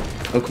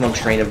Pokemon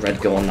Trainer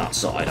Red go on that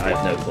side? I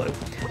have no clue.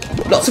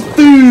 Lots of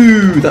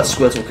food that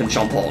Squirtle can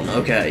chomp on,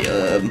 okay,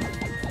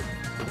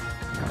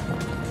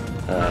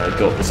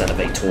 go up this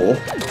elevator.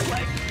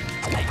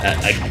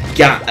 A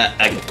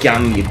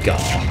Gamigar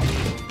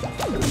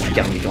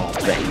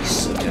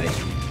base, okay.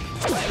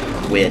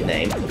 Weird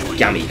name.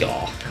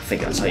 Gamigar. I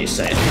think that's how you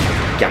say it.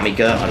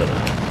 Gamigar? I don't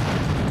know.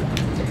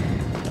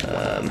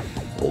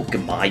 Or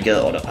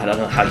Gamiga, or I don't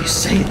know how you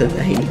say the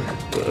name.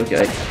 But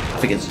okay. I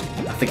think it's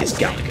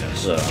Gamiga,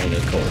 so I'm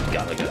gonna call it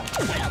Gamiga.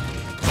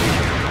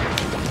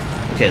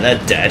 Okay, they're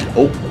dead.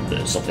 Oh,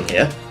 there's something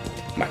here.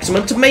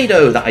 Maximum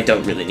tomato that I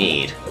don't really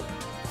need.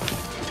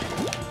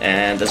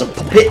 And there's a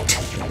puppet.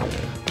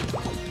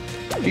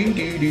 think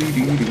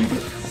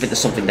there's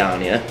something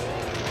down here.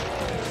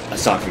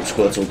 Aside from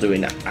Squirtle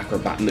doing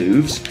acrobat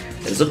moves.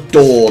 There's a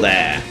door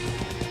there.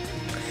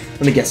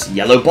 Let me guess,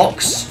 yellow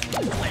box?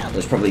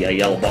 There's probably a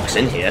yellow box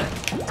in here.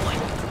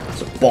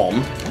 It's a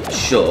bomb,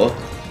 sure.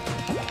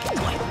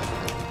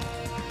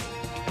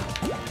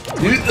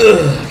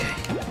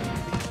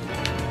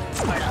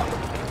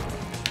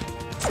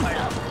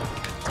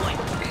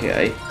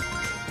 Okay.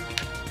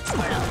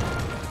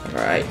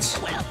 Alright.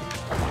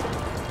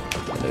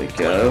 There we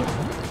go.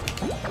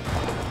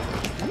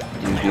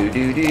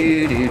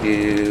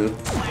 Do.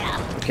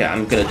 Okay,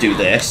 I'm gonna do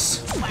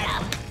this.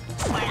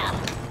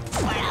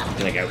 I'm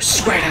gonna go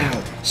spread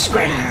out,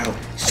 spread out,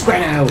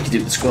 spread out. We can do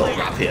the Squirtle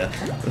rap here.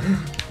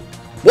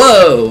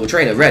 Whoa!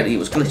 Trainer Red, he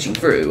was glitching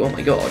through. Oh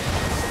my god.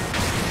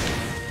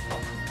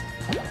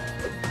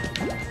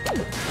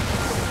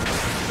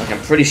 Like,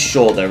 I'm pretty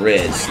sure there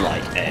is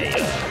like a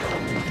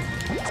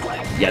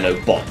yellow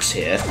box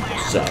here,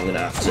 so I'm gonna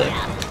have to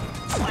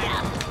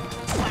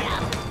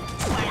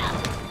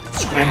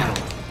spread out,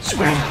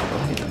 spread out.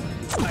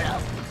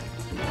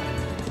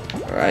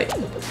 Alright.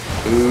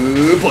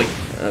 Ooh boy.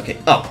 Okay.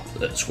 Oh,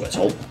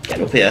 Squirtle.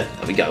 Get up here.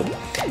 There we go.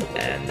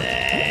 And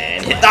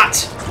then hit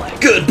that.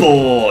 Good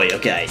boy.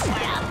 Okay.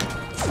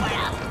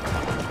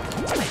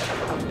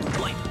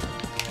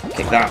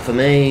 Kick that for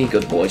me.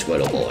 Good boy,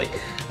 Squirtle boy.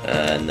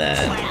 And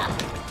then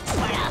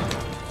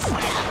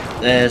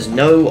there's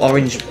no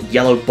orange,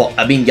 yellow box.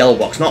 I mean yellow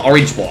box, not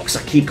orange box.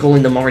 I keep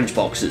calling them orange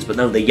boxes, but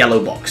no, they're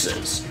yellow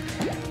boxes.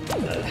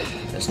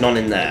 There's none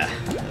in there.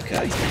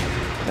 Okay.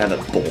 I have a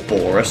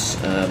Borborus.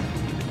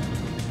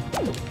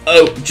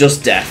 Oh,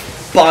 just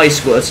death. Bye,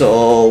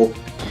 Squirtle.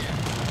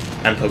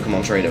 And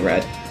Pokemon Trainer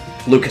Red.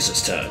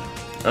 Lucas's turn.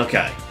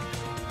 Okay.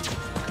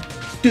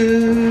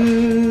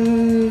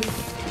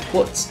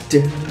 What's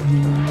done?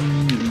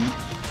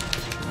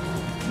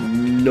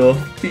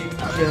 Nothing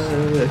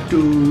I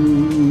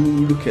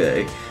do.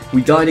 Okay.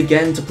 We died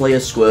again to play a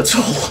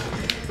Squirtle.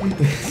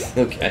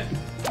 Okay.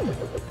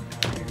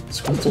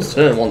 Squirtle's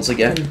turn once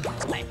again.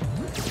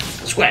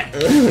 Square.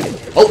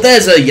 Oh,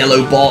 there's a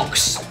yellow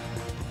box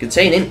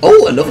containing.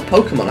 Oh, another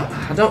Pokemon.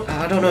 I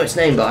don't know its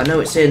name, but I know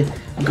it's in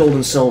Gold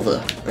and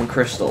Silver and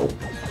Crystal.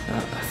 I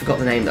forgot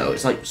the name though.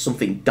 It's like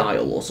something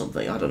Dial or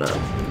something. I don't know.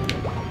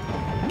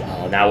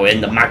 Oh, now we're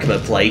in the magma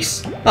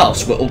place. Oh,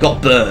 Squirtle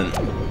got burnt.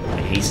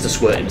 He needs to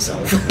squirt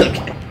himself.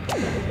 Okay.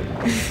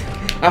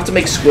 I have to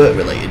make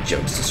squirt-related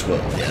jokes to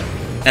Squirtle, yeah.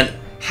 And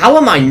how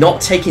am I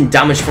not taking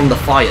damage from the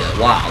fire?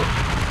 Wow.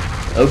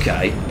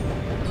 Okay.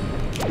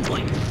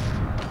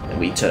 And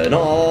we turn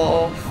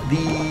off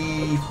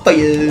the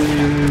fire.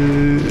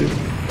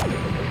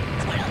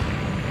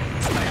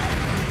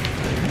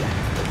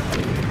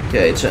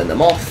 Okay, turn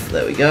them off.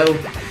 There we go.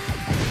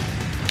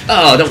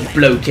 Oh, don't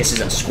blow kisses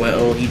at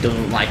Squirtle. He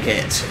doesn't like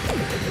it.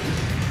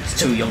 He's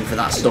too young for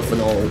that stuff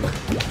and all.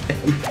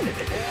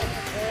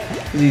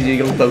 He's a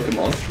young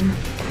Pokemon.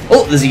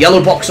 Oh, there's a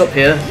yellow box up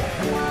here.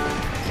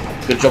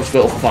 Good job,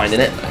 Squirtle, for finding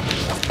it.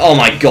 Oh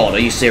my god, are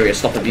you serious?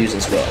 Stop abusing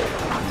Squirtle.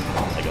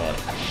 Oh my god.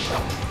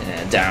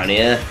 And down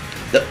here.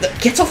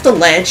 Get off the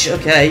ledge,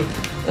 okay.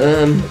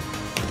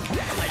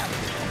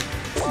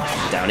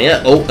 Down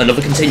here. Oh,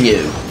 another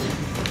continue.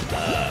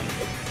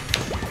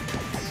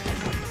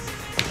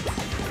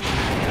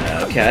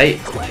 Okay,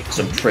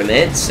 some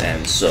Primids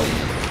and some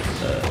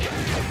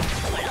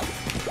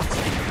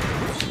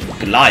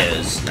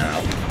Goliaths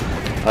now.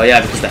 Oh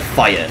yeah, because they're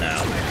fire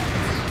now.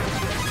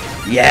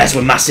 Yes,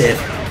 we're massive.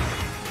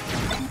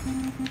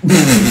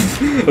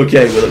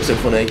 Okay, we look so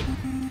funny.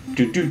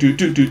 We're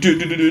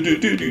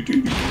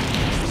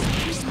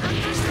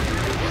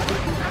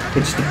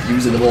just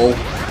abusing them all.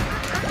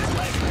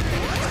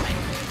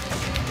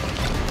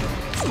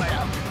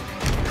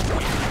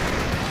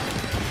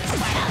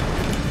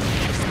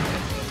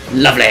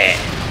 Lovely.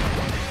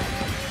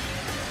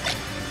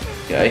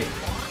 Okay,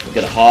 we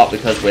got a heart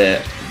because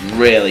we're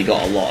really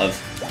got a lot of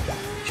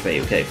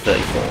HP. Okay,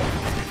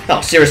 34.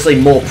 Oh, seriously,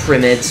 more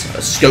Primids,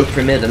 a Scope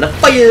Primid and a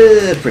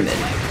Fire Primid.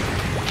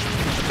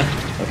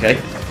 Okay.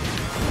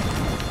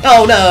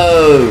 Oh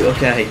no!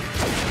 Okay.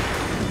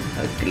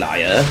 A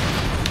Goliath.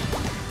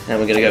 And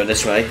we're gonna go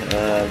this way.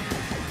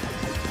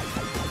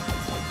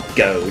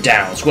 Go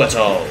down,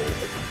 Squirtle!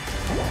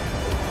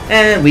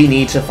 And we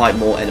need to fight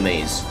more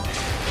enemies.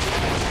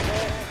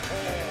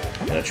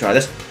 I'm gonna try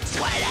this.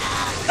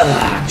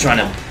 I'm trying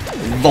to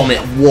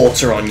vomit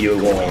water on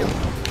you all.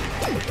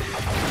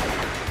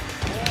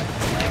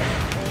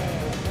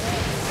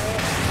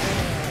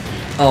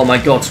 Oh my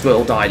god,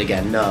 Squirtle died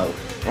again. No.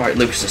 Alright,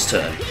 Lucas's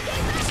turn.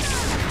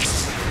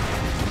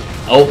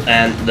 Oh,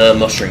 and the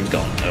mushroom's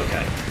gone.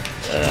 Okay.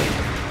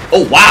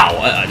 Oh wow!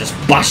 I just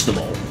bashed them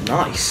all.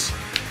 Nice.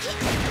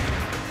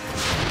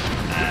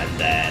 And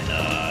then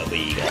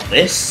we got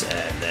this,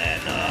 and then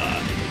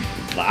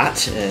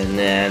that, and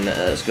then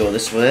let's go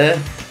this way.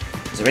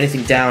 Is there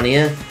anything down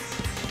here?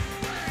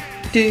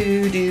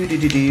 Do.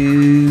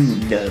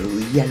 No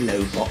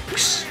yellow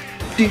box.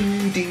 Do.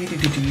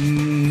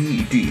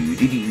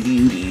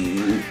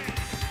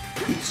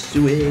 It's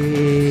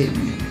Sweet.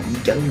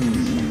 Go.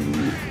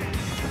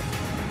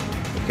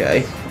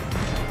 Okay.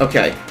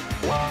 Okay.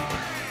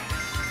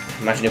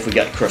 Imagine if we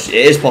get crushed. It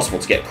is possible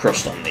to get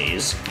crushed on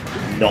these.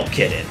 Not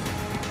kidding.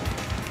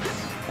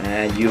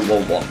 And you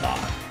won't want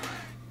that.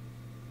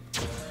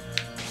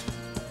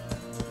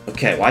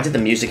 Okay, why did the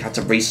music have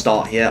to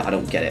restart here? I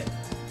don't get it.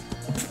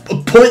 A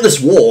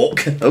pointless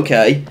walk?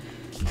 Okay.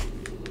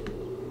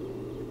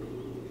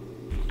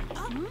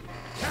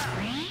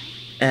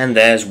 And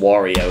there's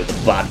Wario, the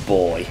bad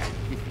boy.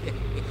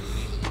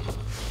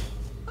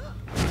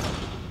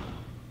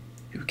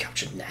 Who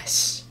captured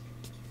Ness?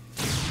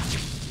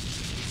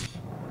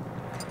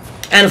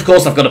 And of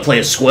course I've got to play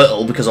as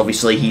Squirtle, because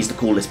obviously he's the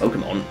coolest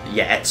Pokemon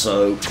yet,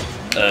 so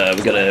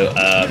we're gonna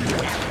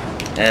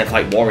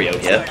fight Wario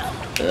here.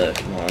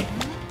 Come on.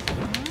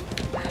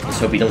 Let's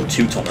hope he doesn't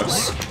toot on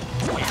us.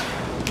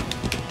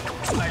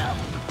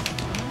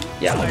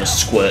 Yeah, I'll just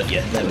squirt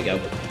you. There we go.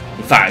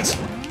 In fact,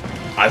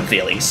 I'm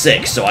feeling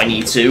sick, so I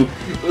need to...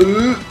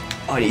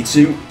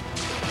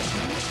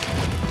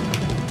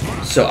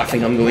 So I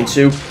think I'm going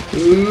to...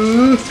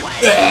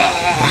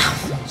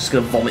 Just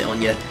gonna vomit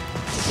on you.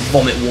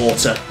 Vomit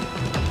water.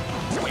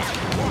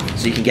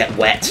 So you can get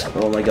wet.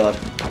 Oh my god.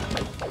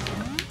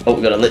 Oh,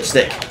 we got a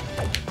lipstick.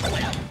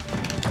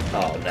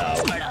 Oh no.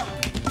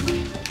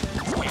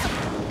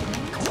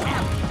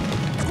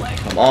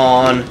 Come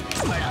on.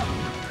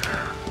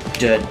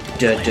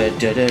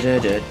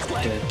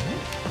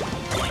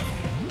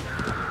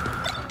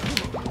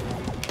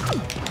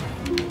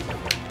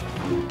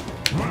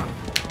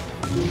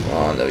 Come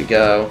on, there we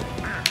go.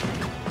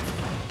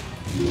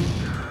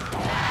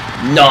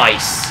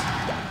 Nice!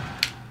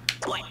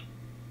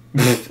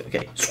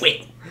 Okay,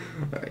 sweet.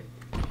 Alright.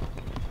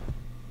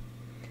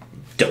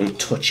 Don't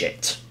touch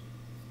it.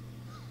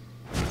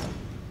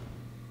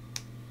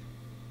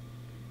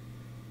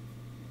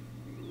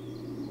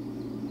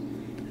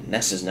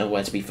 Ness is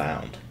nowhere to be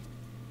found.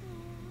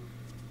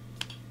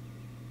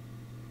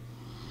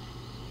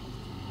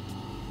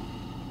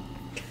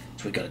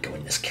 So we gotta go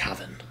in this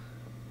cavern.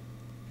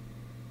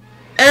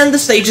 And the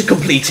stage is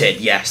completed,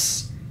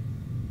 yes!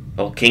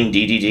 Oh, King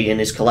DDD in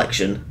his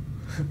collection.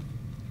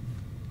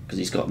 Because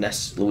he's got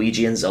Ness,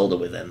 Luigi and Zelda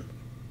with him.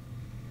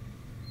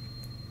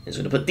 He's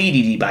gonna put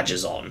DDD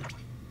badges on.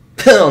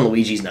 On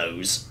Luigi's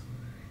nose.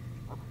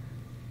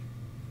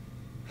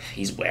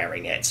 He's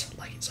wearing it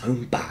like its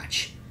own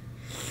badge.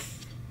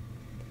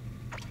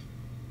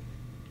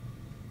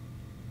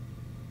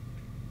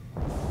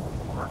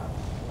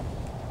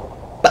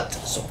 But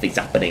something's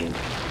happening.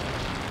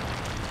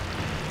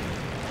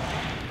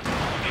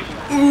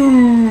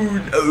 Ooh,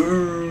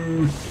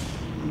 no.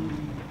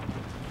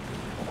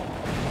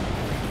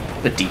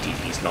 But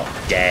DDD's not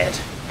dead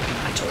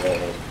at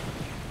all.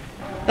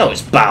 No,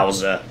 it's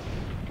Bowser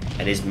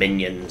and his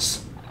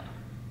minions.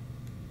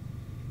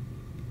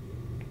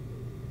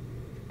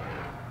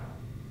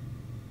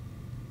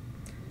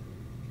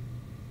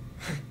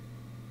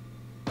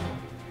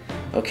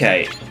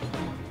 Okay.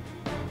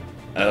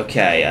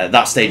 Okay,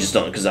 that stage is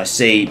done because I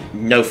see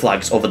no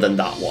flags other than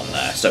that one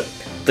there. So,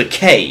 the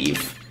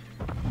cave.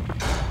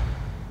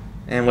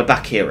 And we're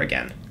back here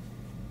again.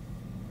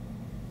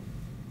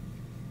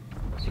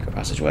 Secret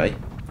passageway.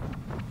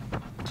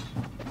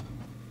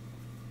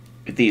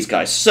 With these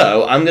guys.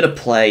 So, I'm going to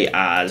play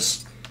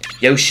as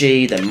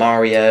Yoshi, then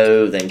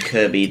Mario, then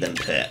Kirby, then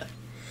Pit.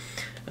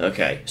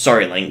 Okay,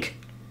 sorry Link.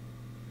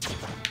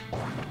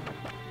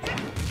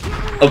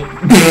 Oh,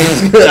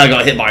 I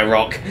got hit by a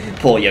rock.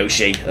 Poor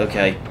Yoshi.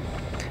 Okay.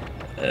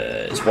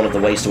 It's one of the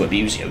ways to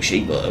abuse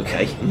Yoshi, but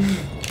okay.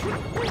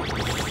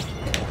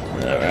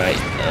 Alright.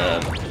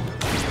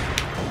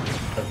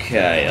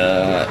 Okay,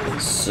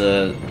 it's,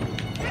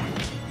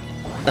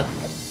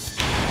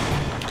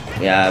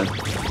 we have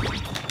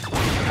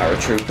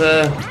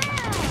Paratrooper.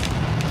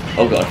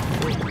 Oh god.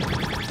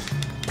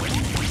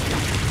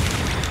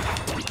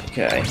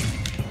 Okay.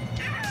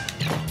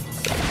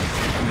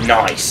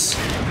 Nice.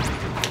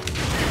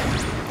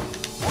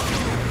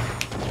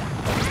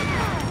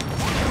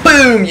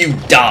 Boom! You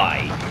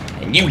die!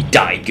 And you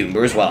die,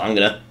 Goomba, as well. I'm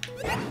gonna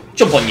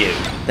jump on you.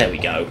 There we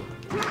go.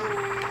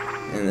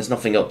 And there's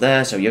nothing up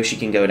there, so Yoshi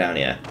can go down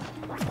here.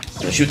 I'm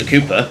gonna shoot the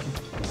Koopa.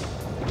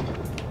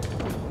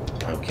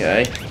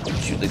 Okay.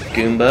 Shoot the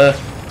Goomba.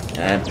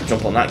 And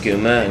jump on that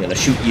Goomba. I'm gonna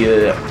shoot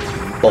your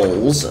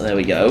balls. There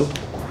we go.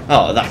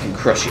 Oh, that can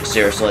crush it,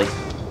 seriously.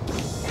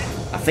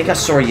 I think I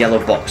saw a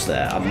yellow box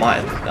there. I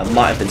might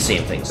have been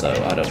seeing things, though.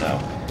 I don't know.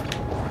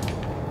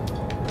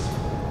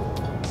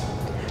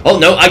 Oh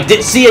no, I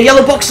did see a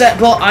yellow box set,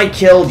 but I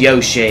killed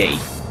Yoshi.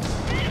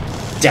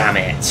 Damn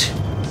it.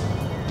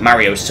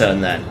 Mario's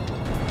turn then.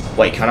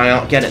 Wait, can I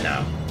not get it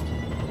now?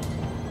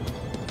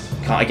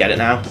 Can't I get it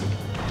now?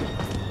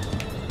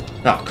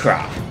 Oh,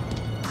 crap.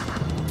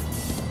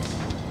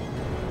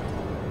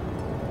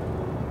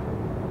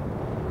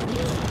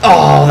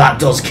 Oh, that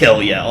does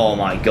kill you. Oh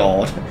my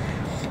god.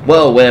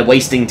 Well, we're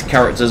wasting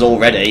characters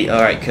already.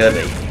 Alright,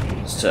 Kirby.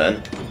 His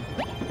turn.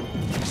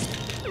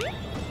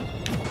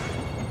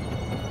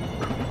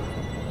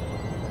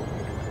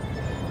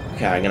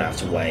 Okay, Yeah, I'm gonna have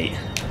to wait.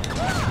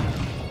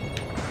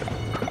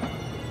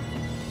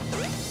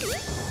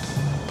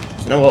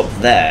 There's no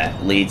up there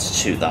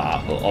leads to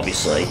that, but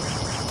obviously...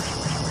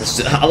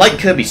 I like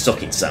Kirby's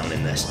sucking sound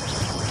in this.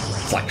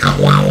 It's like...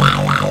 something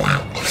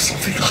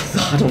like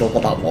that. I don't know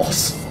what that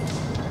was.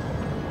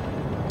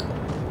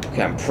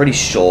 Okay, I'm pretty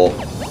sure...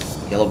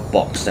 Yellow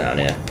box down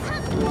here.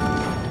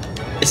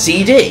 A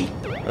CD?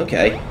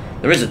 Okay.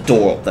 There is a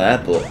door up there,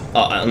 but...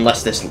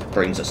 unless this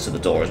brings us to the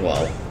door as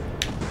well.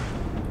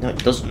 No, it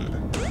doesn't.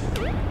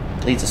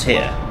 It leads us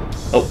here.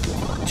 Oh,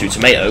 2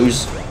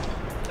 tomatoes.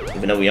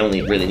 Even though we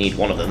only really need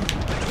one of them.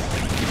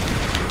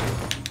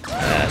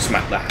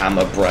 Smack the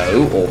hammer,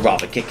 bro. Or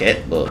rather, kick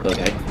it, but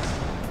okay.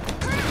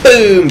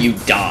 Boom! You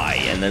die.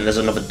 And then there's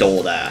another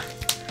door there.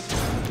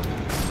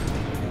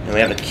 And we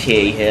have a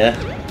key here.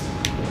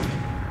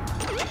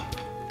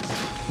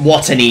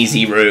 What an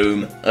easy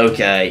room.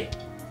 Okay.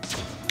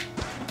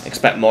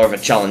 Expect more of a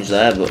challenge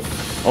there, but...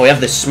 Oh, we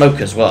have this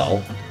smoke as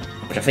well.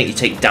 Which I think you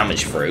take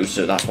damage through,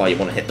 so that's why you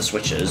want to hit the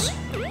switches.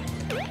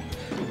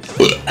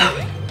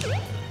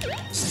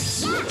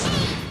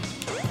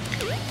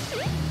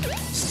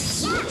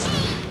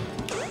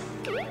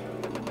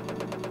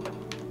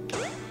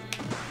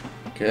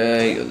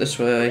 Okay, go this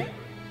way.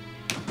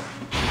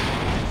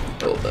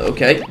 Oh,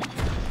 okay.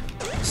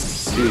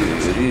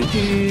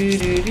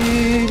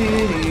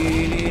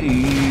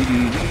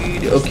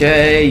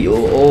 Okay,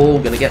 you're all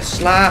gonna get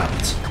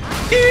slapped.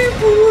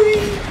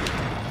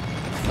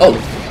 Oh!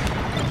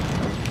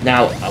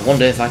 Now, I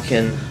wonder if I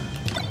can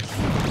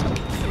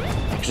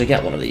actually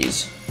get one of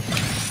these.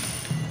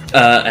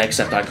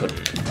 Except I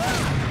couldn't.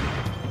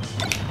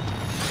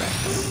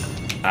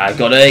 I've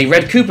got a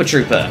red Koopa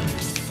Trooper.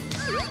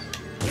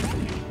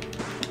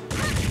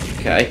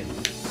 Okay.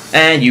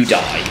 And you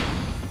die.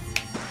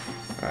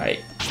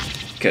 Alright.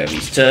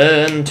 Kirby's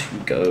turn to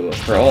go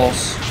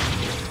across.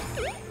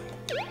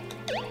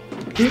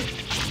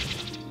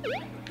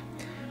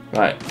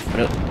 Right.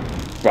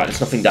 Right, there's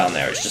nothing down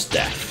there, it's just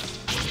death.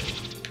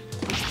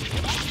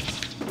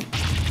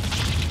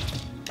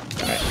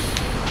 Alright.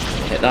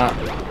 Hit that.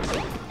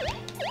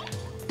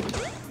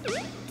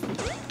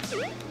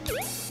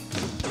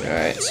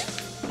 Alright.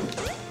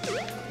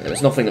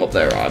 There's nothing up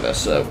there either,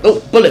 so... Oh,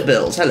 bullet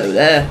bills! Hello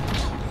there!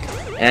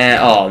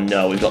 Oh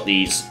no, we've got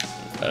these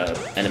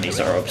enemies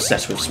that are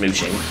obsessed with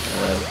smooching.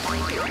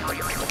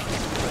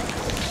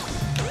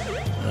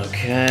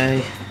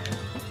 Okay.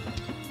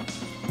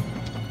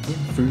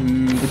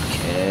 Through the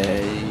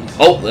cave.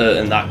 Oh,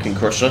 and that can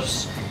crush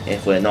us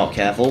if we're not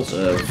careful,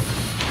 so...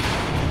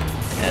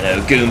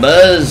 Hello,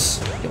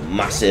 Goombas! You're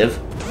massive.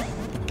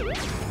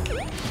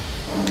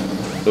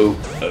 Oh,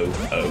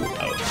 oh, oh,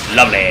 oh.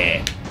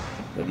 Lovely!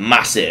 You're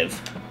massive.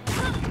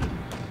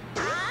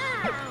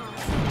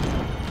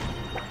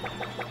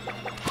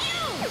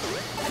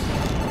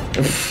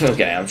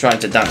 Okay, I'm trying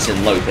to dance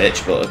in low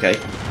pitch, but okay.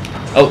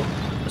 Oh,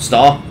 a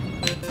star.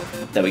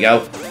 There we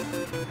go.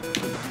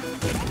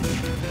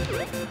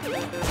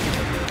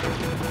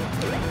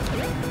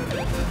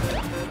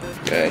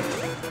 Okay.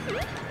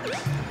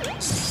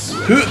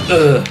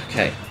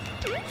 Okay.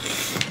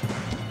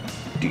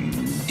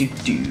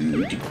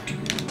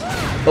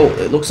 Oh,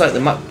 it looks like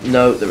the map...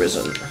 No, there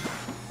isn't.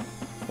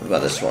 What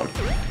about this one?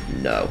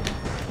 No.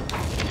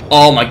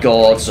 Oh my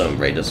god, some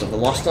Raiders of the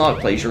Lost Ark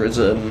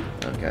plagiarism.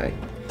 Okay.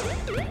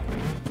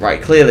 Right,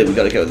 clearly we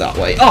gotta go that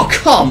way. Oh,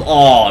 come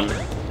on!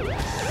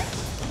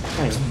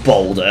 Thanks,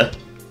 Boulder.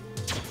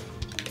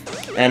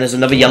 And there's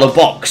another yellow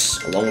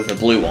box, along with a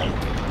blue one.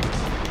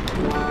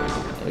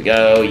 There we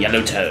go,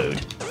 yellow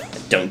toad.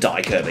 Don't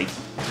die, Kirby.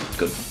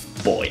 Good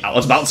boy. I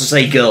was about to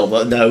say girl,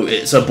 but no,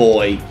 it's a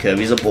boy.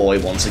 Kirby's a boy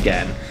once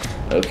again.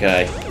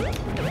 Okay.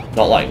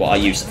 Not like what I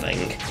used to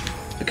think,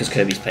 because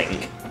Kirby's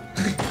pink.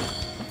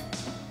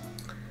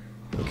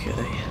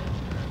 Okay.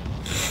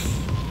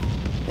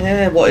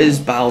 What is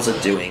Bowser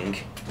doing?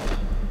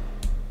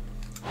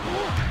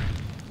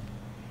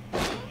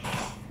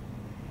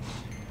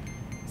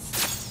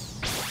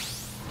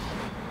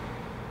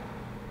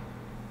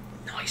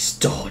 Nice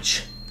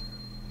dodge.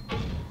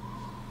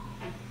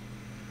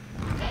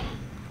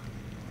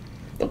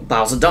 But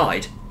Bowser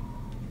died.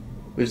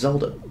 With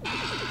Zelda.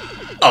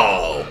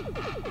 Oh!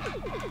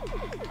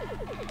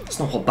 That's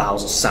not what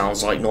Bowser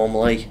sounds like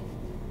normally.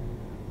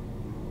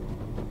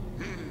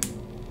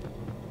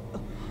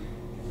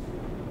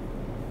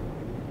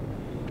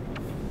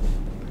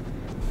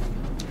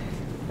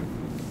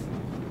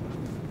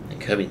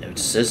 Kirby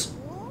notices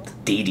the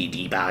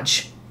DDD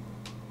badge.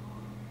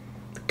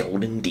 The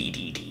golden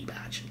DDD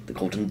badge. The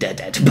golden dead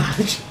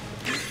badge.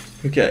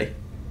 Okay.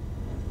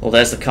 Well,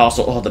 there's the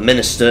castle. Oh, the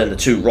minister and the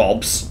 2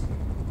 Robs.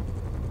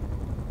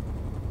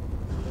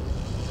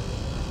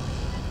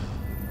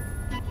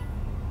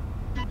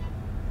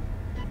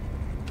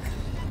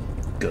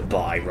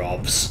 Goodbye,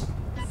 Robs.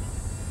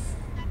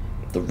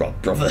 The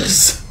Rob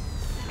brothers.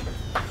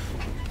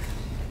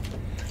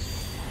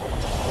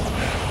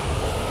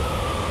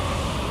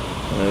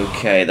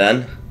 Okay,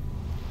 then.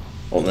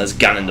 Oh, there's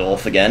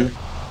Ganondorf again.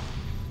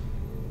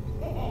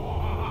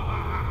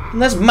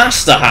 And there's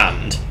Master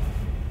Hand!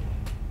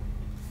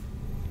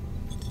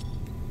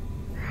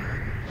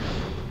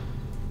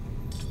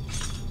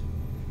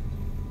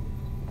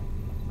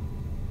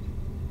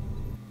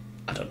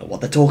 what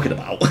they're talking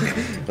about.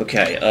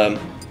 Okay, oh,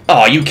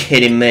 are you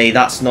kidding me?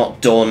 That's not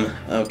done.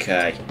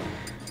 Okay.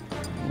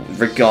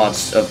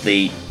 Regards of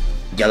the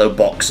yellow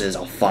boxes,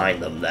 I'll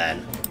find them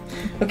then.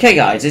 Okay,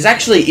 guys, it's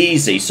actually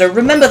easy. So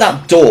remember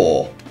that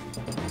door?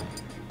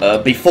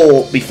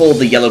 Before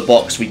the yellow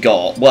box we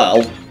got,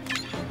 well,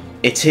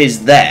 it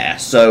is there.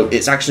 So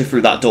it's actually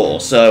through that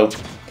door. So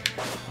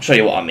I'll show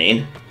you what I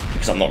mean,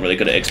 because I'm not really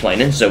good at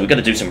explaining. So we're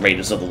going to do some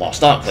Raiders of the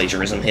Lost Ark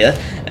plagiarism here.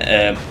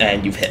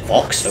 And you've hit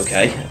Fox,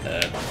 okay.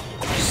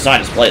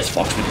 Decided to play as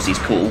Fox because he's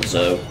cool,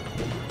 so...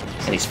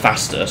 And he's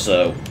faster,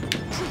 so...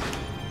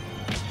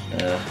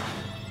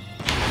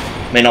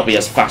 may not be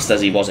as fast as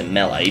he was in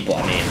Melee, but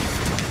I mean...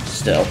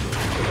 Still.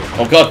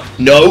 Oh god,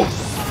 no!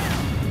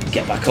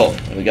 Get back up,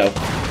 there we go.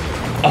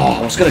 Oh,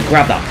 I was going to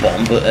grab that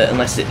bomb, but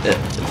unless it...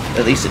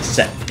 at least it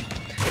set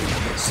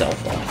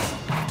itself off.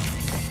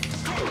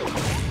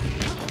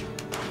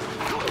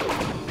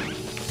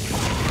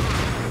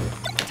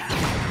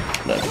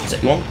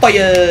 Set you on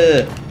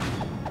fire!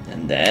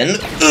 And then...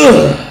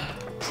 Ugh.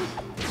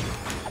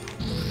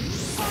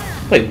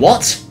 Wait,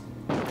 what?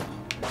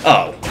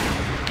 Oh.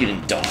 You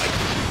didn't die.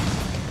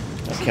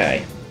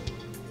 Okay.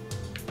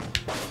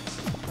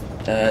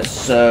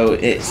 So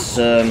it's...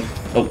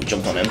 Oh, we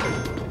jumped on him.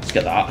 Let's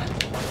get that.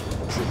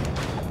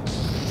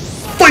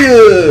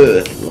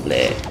 Fire!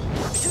 Lovely.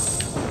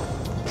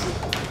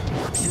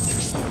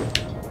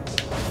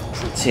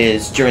 It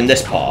is during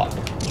this part.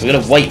 So we're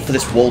going to wait for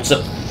this wall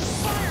to...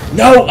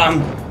 No,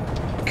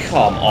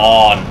 come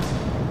on.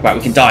 Right,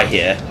 we can die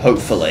here,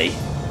 hopefully.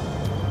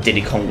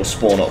 Diddy Kong will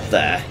spawn up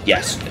there.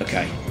 Yes,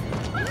 okay.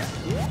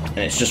 And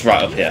it's just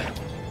right up here.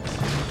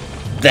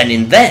 Then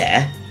in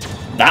there,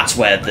 that's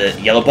where the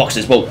yellow box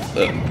is. Whoa,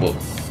 whoa.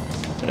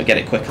 I'm gonna get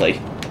it quickly.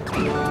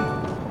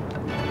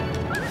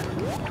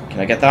 Can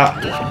I get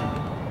that?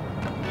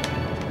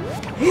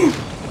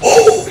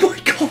 Oh my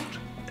god!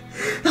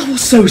 That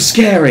was so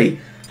scary!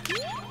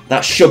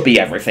 That should be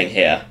everything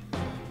here.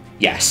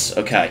 Yes,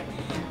 okay.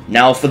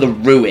 Now for the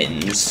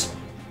ruins.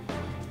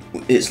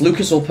 It's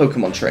Lucas or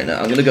Pokemon Trainer.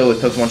 I'm going to go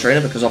with Pokemon Trainer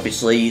because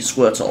obviously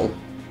Squirtle.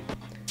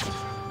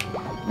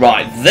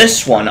 Right,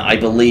 this one, I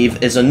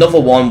believe, is another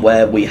one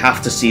where we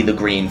have to see the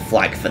green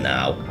flag for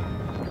now.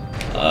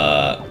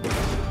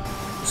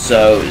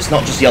 So it's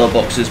not just yellow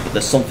boxes, but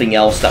there's something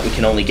else that we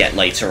can only get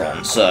later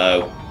on,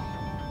 so...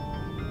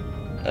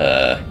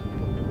 and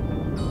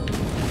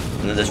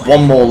then there's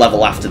one more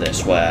level after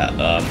this where,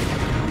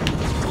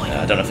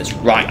 I don't know if it's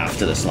right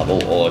after this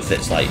level, or if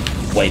it's, like,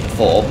 way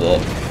before, but...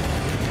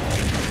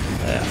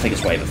 I think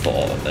it's way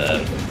before.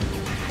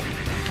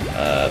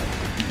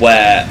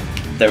 Where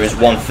there is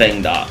one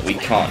thing that we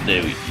can't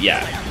do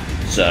yet.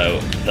 So,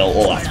 they'll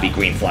all have to be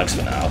green flags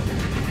for now.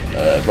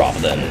 Rather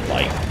than,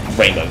 like,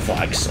 rainbow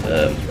flags.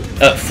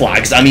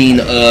 Flags, I mean,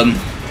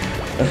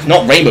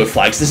 not rainbow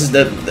flags, this is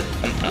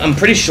I'm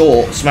pretty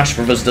sure Smash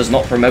Bros. Does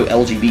not promote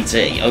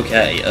LGBT.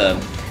 Okay,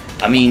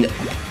 I mean,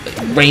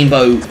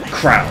 rainbow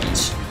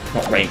crowns.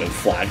 Not rainbow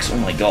flags, oh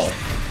my god.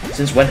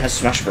 Since when has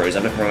Smash Bros.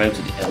 Ever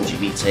promoted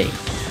LGBT?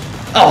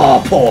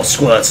 Oh, poor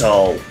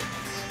Squirtle!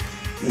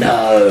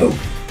 No!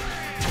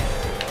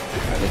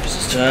 Right,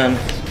 Lucas's turn.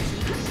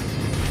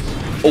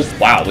 Oh,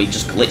 wow, we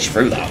just glitched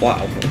through that,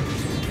 wow.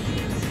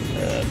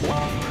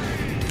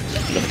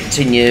 We're gonna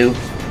continue.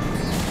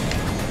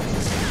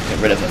 Get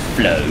rid of a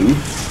flow.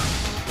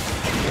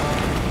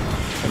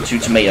 And 2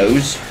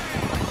 tomatoes.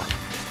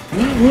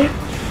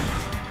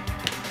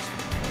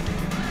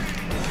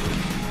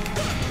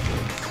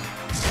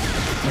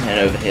 And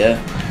over here.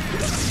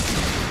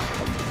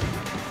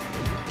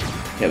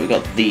 Okay, we've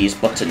got these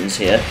buttons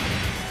here.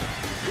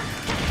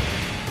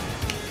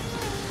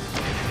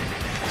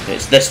 Okay,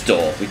 it's this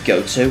door we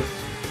go to.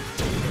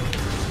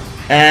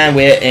 And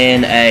we're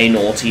in a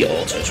naughty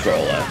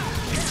auto-scroller.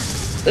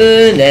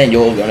 And then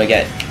you're gonna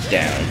get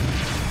down.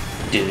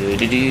 Do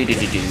do do do do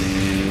do do.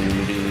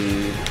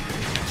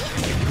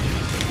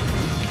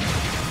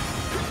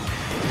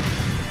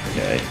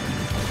 Okay.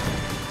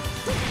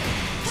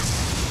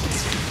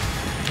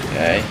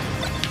 Okay.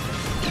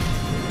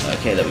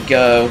 Okay, there we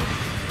go.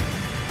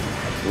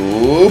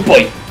 Ooh,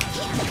 boy!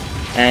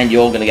 And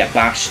you're gonna get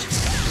bashed.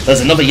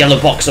 There's another yellow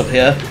box up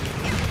here.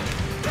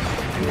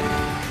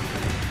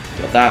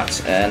 Got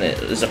that, and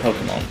there's a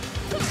Pokemon.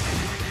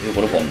 Who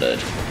would have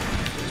wondered?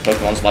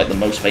 Pokemon's like the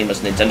most famous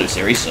Nintendo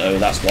series, so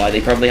that's why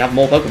they probably have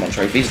more Pokemon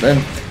trophies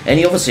than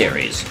any other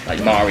series. Like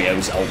Mario,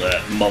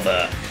 Zelda,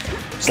 Mother,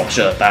 Slash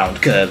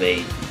Earthbound,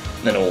 Kirby,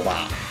 and all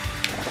that.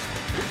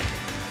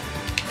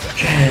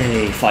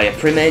 Okay, Fire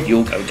Primid,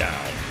 you'll go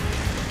down.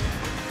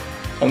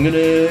 I'm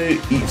gonna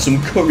eat some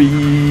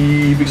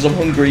curry because I'm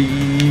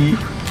hungry.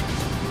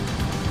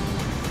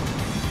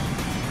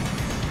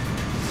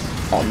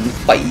 On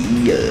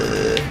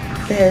fire,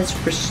 there's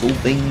crystal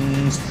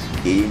things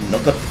in the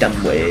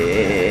goddamn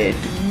way.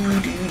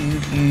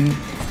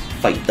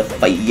 Fight the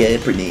fire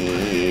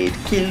grenade,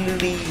 kill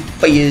the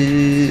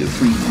fire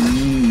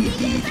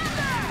grenade.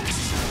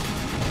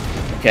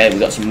 Okay, we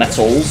got some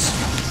metals.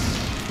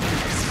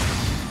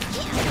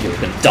 You're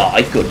gonna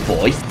die, good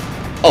boy.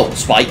 Oh,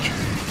 Spike.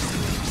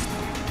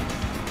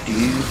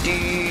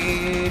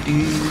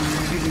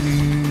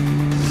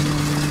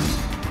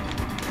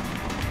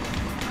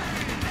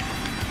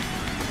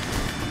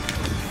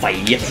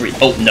 Fire.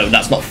 Oh no,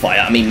 that's not fire.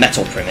 I mean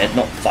metal pyramid,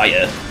 not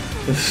fire.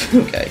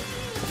 Okay.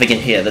 I think in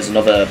here there's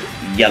another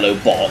yellow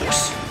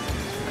box,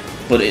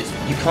 but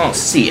you can't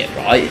see it,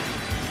 right?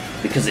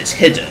 Because it's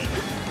hidden.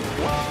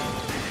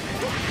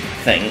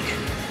 I think.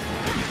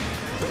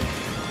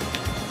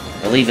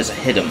 I believe it's a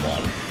hidden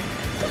one.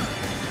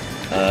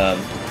 I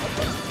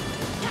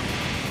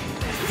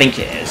think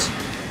it is.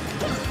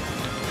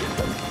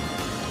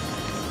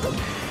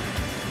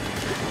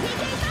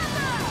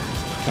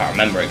 Can't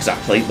remember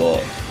exactly,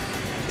 but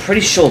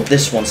pretty sure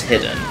this one's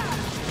hidden.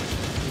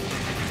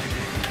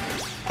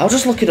 I'll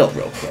just look it up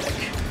real quick,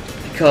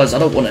 because I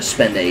don't want to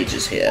spend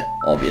ages here,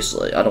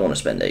 obviously. I don't want to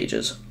spend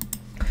ages.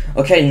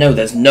 Okay, no,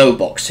 there's no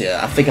box here.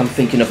 I think I'm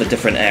thinking of a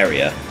different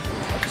area.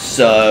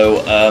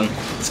 So,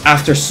 it's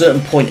after a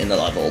certain point in the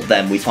level,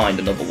 then we find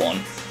another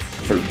one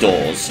through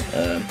doors.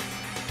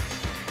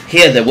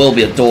 Here there will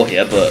be a door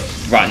here, but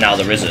right now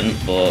there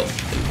isn't, but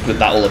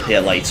that will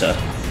appear later.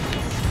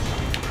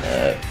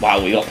 Wow,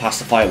 we got past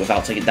the fire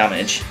without taking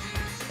damage.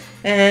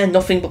 And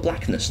nothing but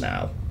blackness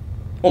now.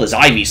 Oh, there's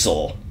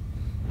Ivysaur.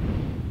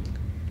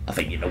 I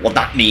think you know what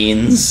that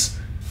means.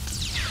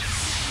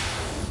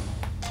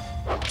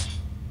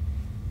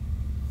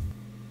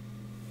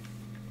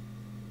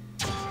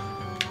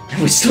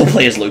 We still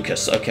play as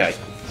Lucas, okay.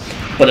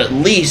 But at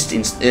least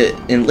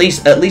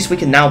we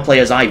can now play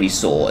as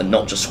Ivysaur and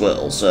not just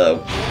Squirtle.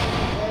 So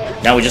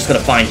now we just gotta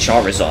find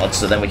Charizard,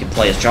 so then we can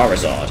play as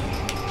Charizard.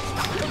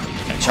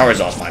 And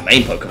Charizard's my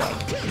main Pokemon.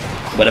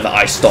 Whenever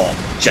I start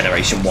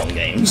Generation 1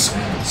 games.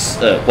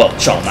 Well,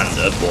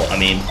 Charmander,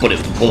 but it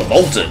will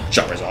evolve to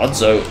Charizard,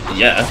 so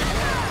yeah.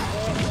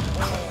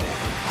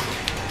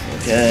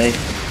 Okay.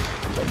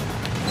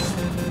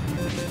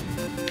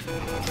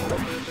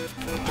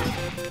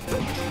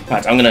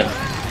 Right, I'm gonna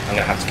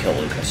have to kill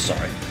Lucas,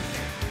 sorry.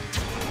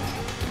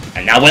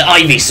 And now we're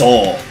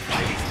Ivysaur!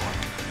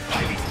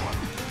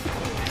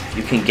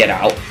 You can get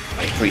out.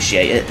 I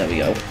appreciate it. There we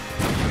go.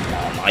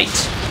 Marmite.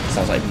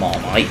 Sounds like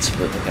Marmite,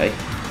 but okay.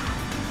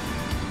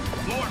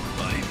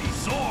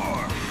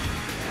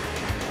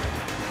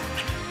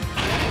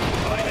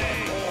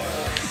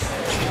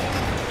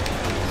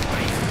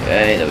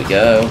 Okay, there we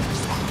go.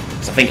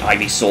 So I think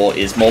Ivysaur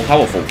is more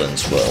powerful than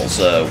Squirtle,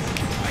 so...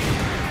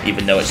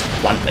 Even though it's a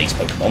plant-based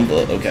Pokemon,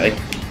 but okay.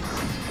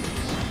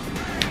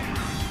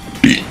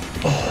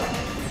 Oh,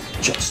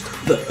 just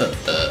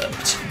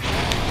burped.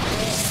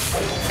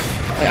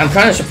 I'm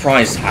kind of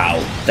surprised how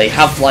they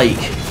have, like...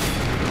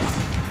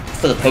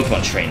 For the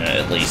Pokemon trainer,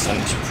 at least,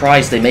 I'm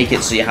surprised they make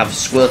it so you have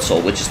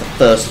Squirtle, which is the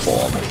first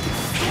form,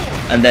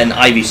 and then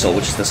Ivysaur,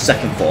 which is the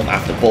second form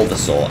after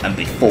Bulbasaur and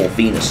before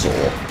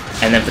Venusaur.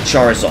 And then for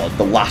Charizard,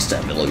 the last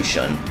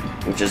evolution,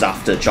 which is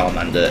after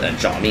Charmander and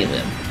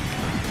Charmeleon.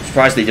 I'm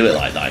surprised they do it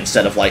like that,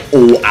 instead of like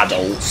all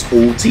adults,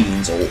 all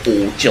teens, or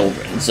all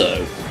children,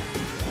 so...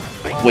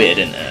 Weird,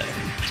 isn't it?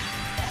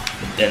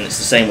 And it's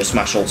the same with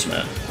Smash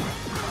Ultimate,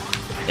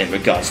 in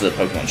regards to the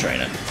Pokemon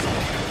trainer.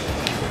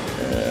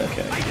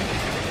 Okay.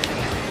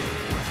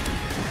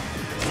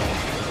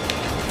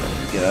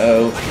 There we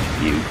go.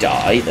 You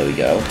die, there we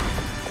go.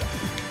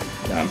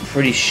 Now I'm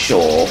pretty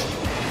sure...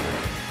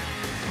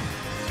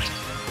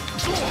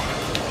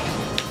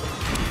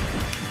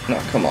 No,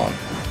 come on.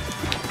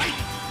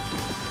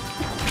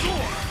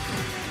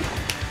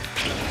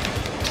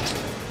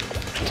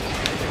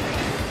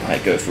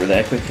 Alright, go through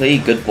there quickly.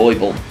 Good boy,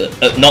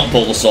 not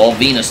Bulbasaur,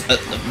 Venus,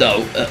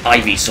 no,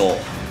 Ivysaur.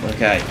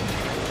 Okay.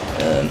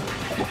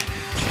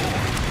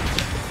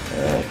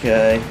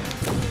 Okay.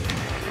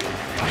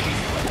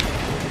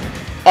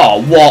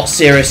 Oh, what?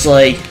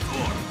 Seriously?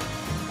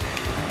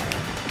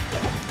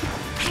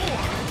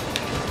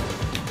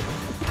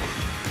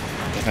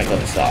 Thank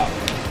God it's that.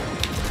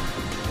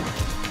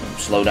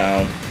 Slow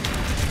down.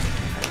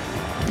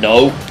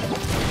 No.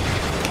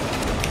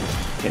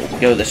 Okay, we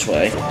go this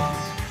way.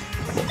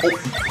 Oh,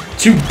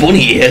 2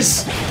 bunny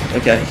ears.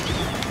 Okay.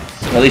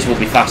 Well, at least we'll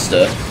be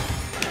faster.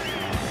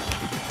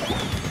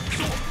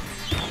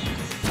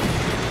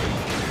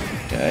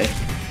 Okay.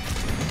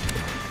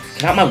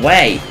 Get out of my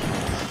way.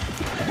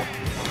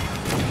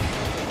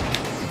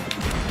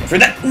 Through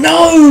that.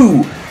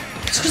 No!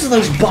 It's because of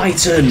those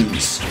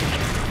Bitons.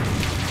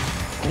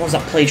 The ones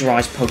that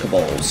plagiarise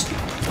Pokeballs.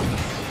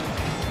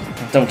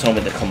 Don't tell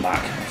me to come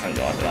back. Thank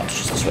God, that was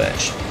just a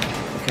switch.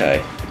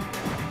 Okay.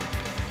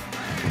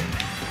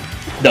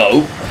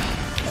 No.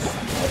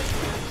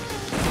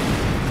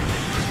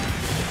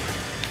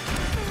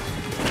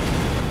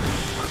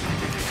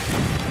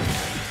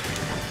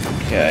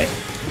 Okay.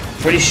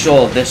 Pretty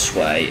sure this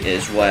way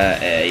is where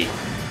a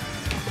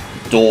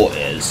door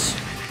is.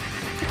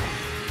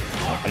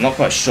 I'm not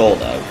quite sure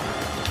though.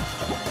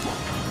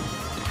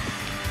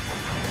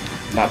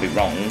 Might be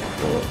wrong,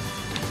 but...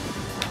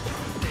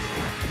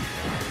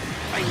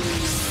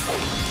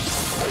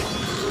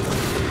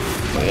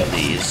 We got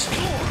these.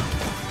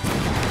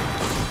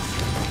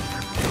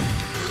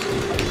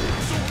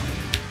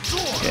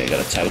 Okay, got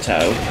a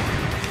Toto.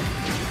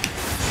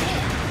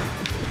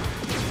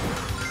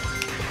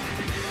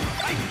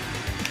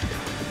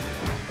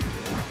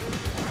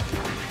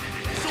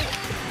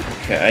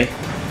 Okay.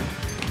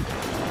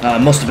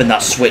 Must have been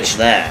that switch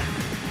there.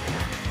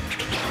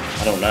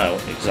 I don't know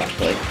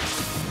exactly.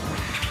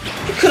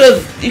 You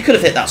could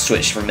have hit that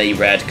switch for me,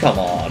 Red. Come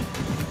on.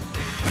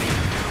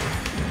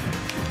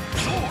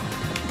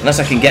 Unless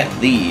I can get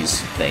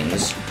these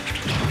things.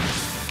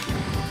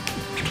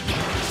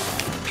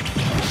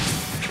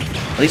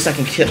 At least I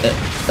can kill.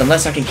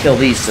 Unless I can kill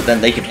these, so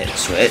then they can hit the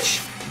switch.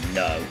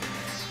 No.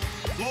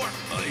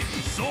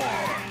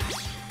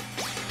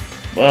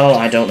 Well,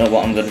 I don't know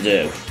what I'm gonna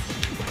do.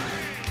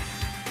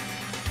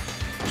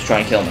 Let's try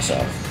and kill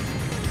myself.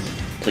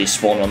 Please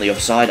spawn on the other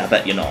side. I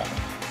bet you're not.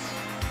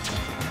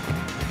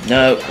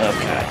 No.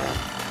 Okay.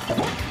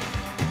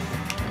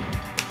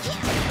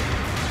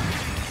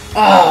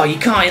 Oh, you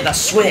can't hit that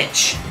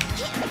switch.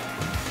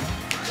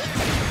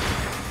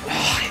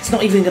 Oh, it's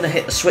not even gonna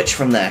hit the switch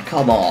from there.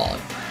 Come on.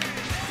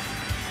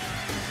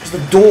 Because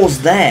the door's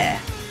there,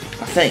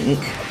 I think.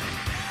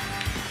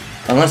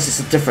 Unless it's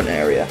a different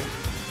area.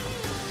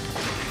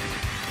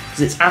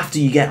 Because it's after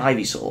you get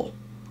Ivysaur.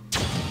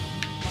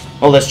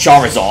 Oh, there's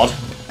Charizard.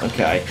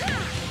 Okay.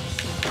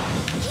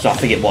 So I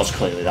think it was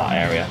clearly that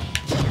area.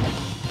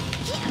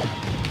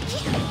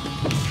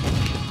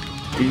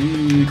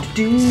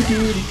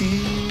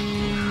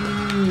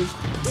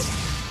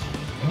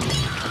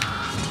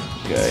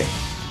 Okay.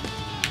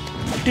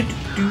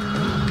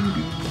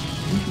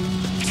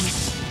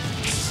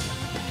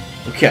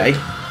 Okay.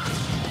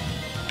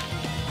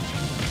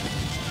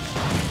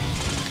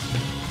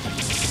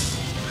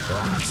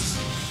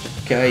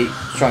 Okay,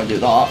 let's try and do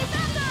that.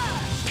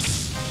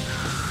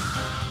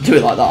 Do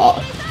it like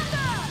that.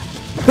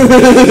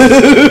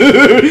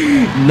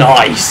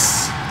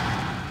 Nice!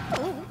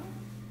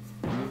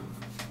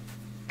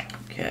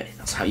 Okay,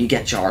 that's how you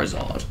get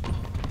Charizard.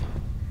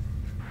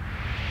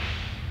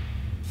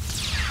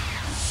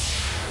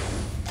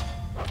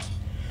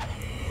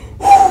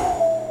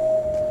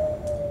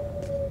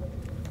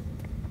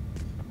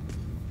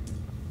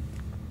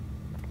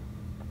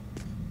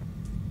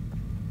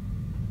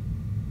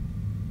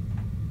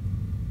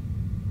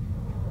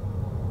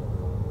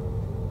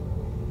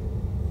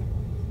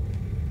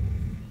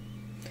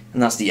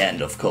 And that's the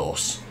end, of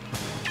course.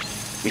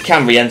 We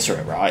can re-enter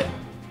it, right?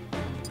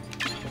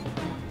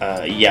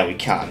 Yeah, we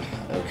can.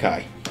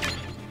 Okay.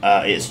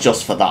 It's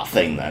just for that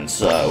thing then,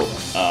 so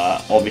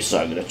obviously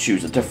I'm going to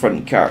choose a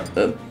different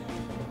character.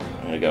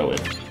 I'm going to go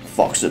with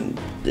Fox and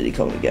Diddy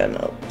Kong again.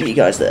 I'll meet you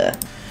guys there.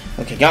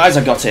 Okay, guys,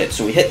 I got it.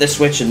 So we hit this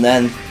switch and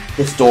then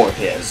this door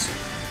appears.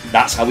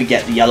 That's how we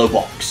get the yellow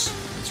box.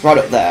 It's right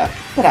up there.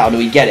 But how do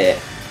we get it?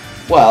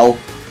 Well,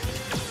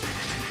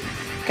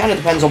 kind of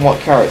depends on what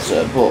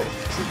character, but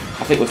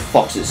I think with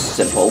Fox it's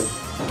simple.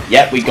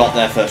 Yep, we got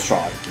there first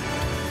try.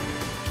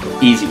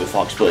 Easy with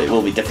Fox, but it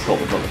will be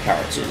difficult with other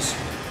characters.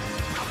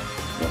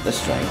 Not this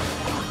thing.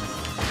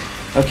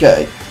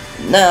 Okay,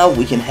 now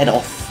we can head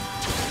off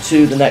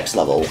to the next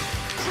level.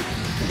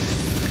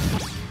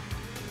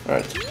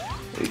 Alright, here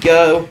we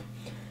go.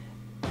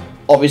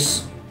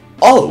 Obvious.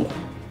 Oh!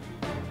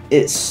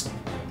 It's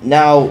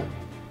now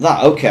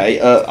that, okay.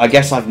 I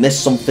guess I've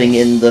missed something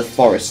in the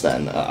forest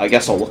then. I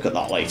guess I'll look at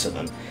that later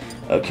then.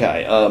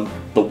 Okay,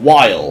 the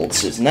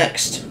wilds is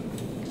next.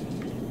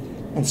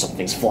 And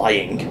something's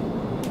flying.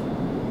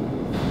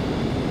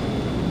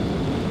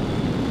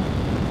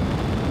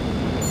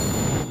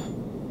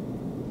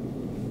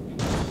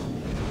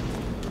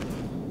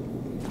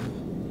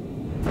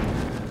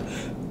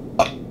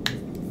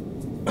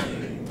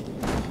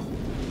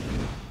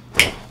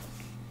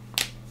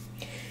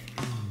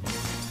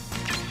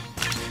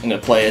 I'm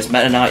gonna play as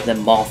Meta Knight,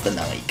 then Martha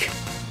Knight.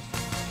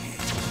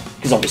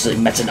 Because obviously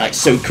Meta Knight's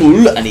so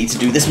cool, I need to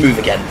do this move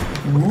again.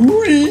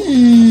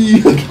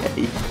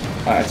 Okay.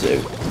 I have to.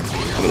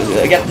 I'm gonna do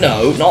that again.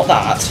 No, not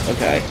that.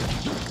 Okay.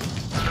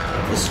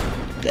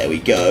 There we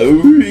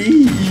go.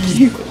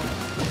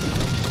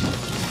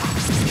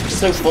 It's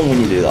so fun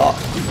when you do that.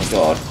 Oh my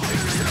god.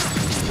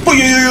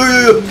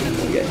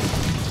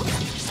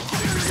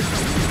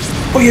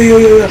 Okay.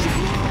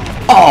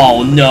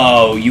 Oh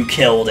no, you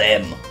killed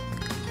him.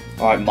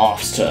 Alright,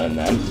 Marth's turn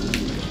then.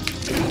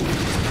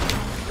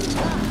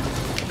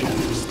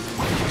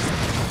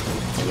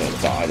 I'm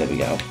gonna die, there we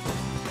go.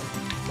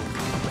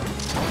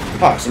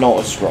 Oh, it's an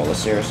auto-scroller,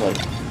 seriously.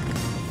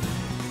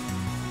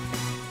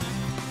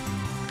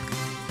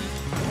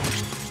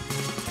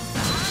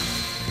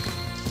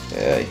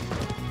 Okay.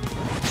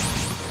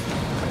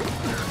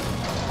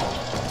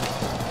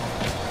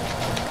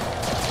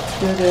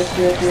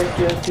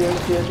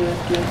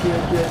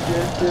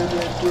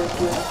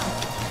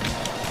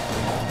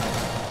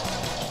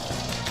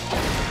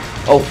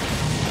 Oh,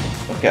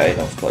 okay,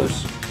 that was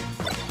close.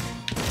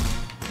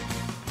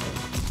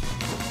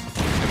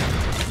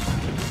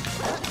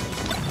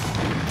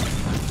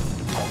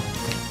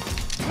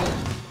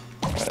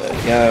 There we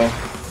go.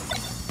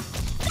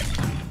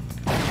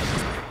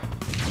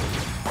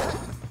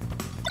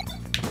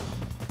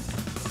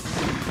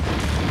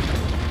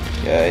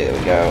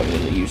 we go. I'm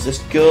going to use this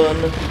gun.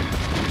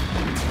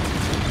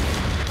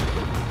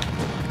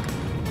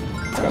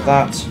 Grab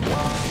that.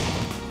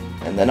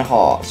 And then a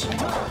heart,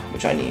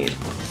 which I need.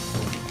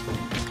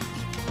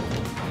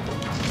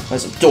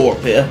 There's a door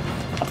up here.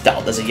 I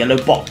doubt there's a yellow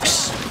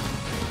box.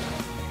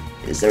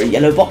 Is there a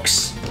yellow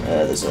box?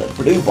 There's a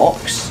blue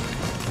box.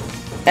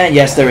 And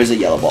yes, there is a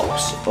yellow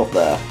box up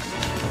there.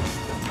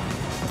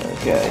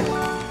 Okay.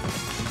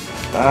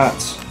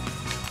 That.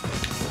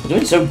 I'm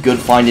doing so good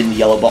finding the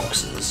yellow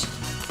boxes.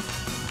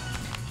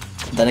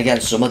 Then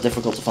again, some are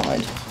difficult to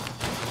find.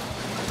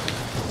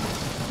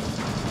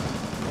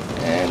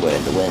 And we're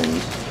in the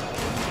wind.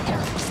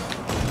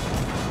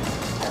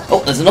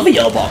 Oh, there's another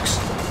yellow box.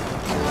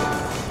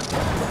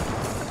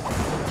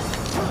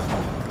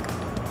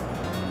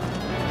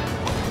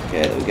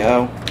 Okay, there we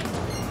go.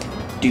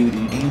 Do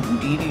do do do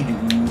do do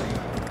do.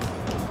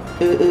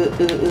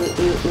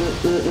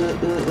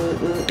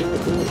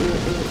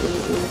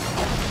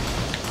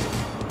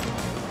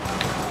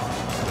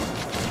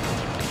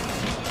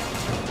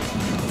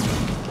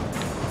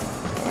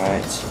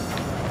 Alright.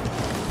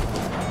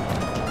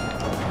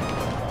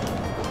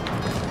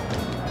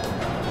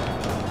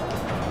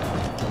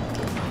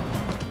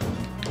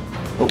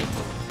 Oh,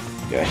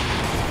 okay.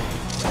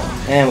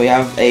 And we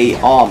have a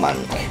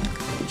Armank,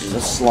 which is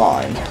a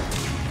slime.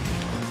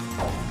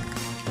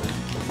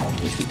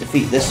 If we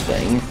defeat this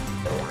thing,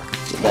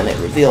 so then it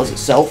reveals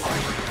itself,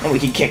 and we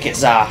can kick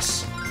its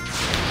ass.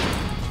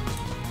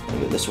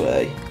 Go this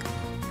way.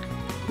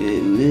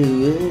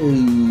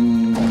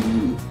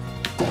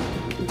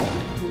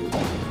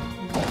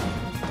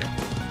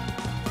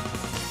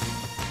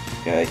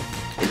 Okay,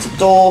 it's a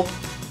door.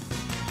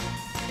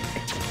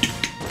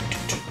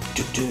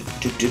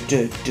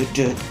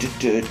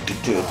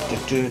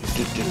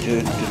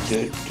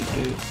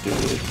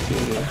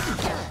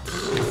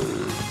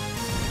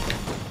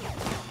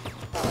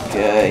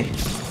 Okay.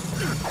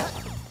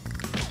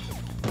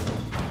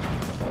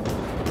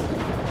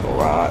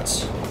 Alright.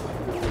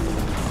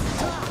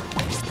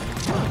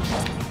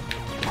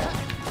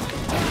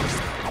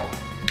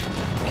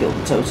 Kill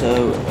the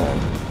Toto and then.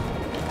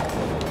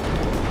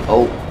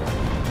 Oh.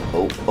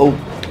 Oh, oh.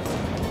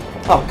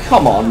 Oh,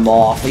 come on,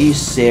 Morph. Are you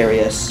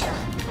serious?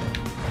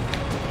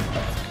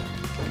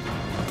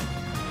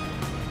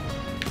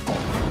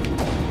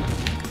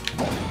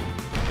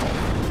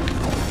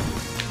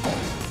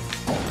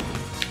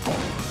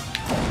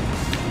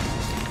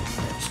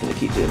 Just gonna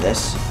keep doing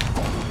this.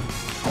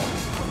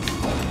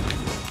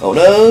 Oh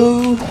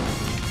no!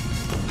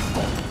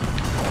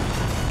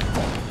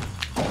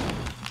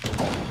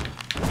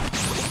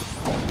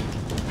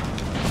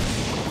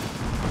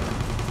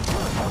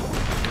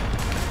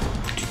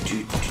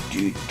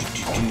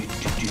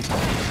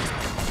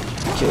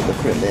 Kill the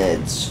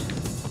pyramids.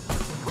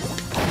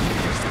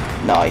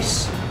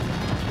 Nice.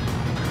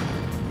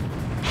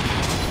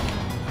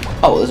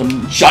 Oh, there's a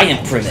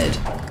giant pyramid.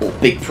 Or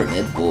big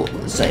pyramid, or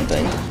the same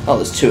thing. Oh,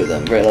 there's two of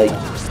them, really.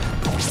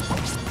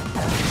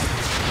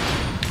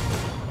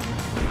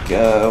 There we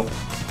go.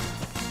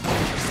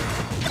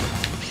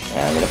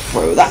 And I'm gonna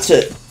throw. That's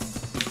it!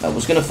 I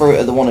was gonna throw it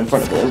at the one in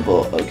front of it,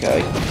 but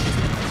okay.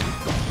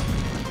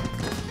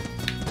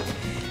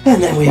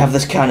 And then we have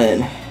this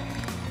cannon.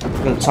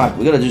 We're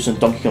gonna do some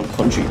Donkey Kong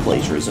Country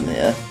plagiarism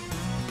here.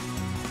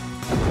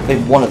 I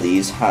think one of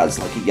these has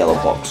like a yellow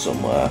box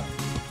somewhere,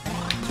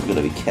 so we're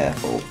gonna be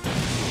careful.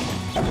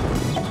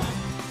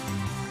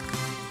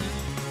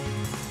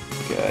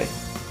 Okay.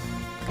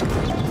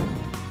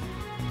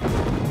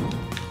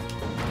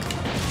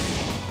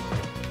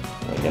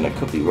 Again, I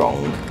could be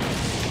wrong.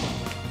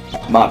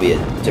 Might be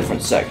a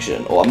different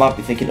section, or I might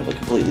be thinking of a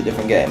completely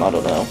different game. I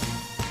don't know.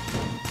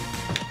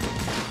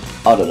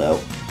 I don't know.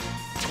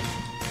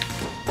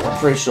 I'm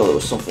pretty sure there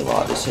was something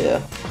like this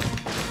here.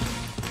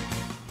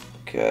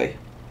 Okay.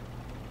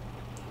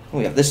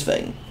 We have this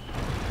thing.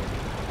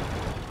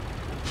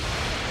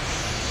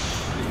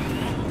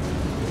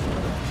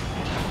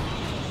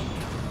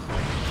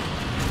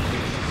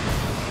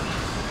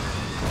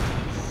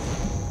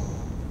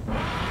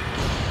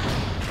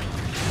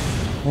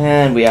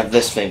 And we have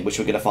this thing, which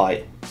we're gonna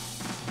fight.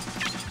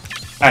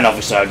 And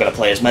obviously I've gotta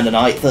play as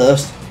Mennonite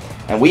first.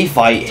 And we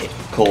fight it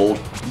called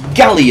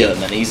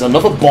Galleon, and he's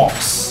another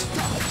boss.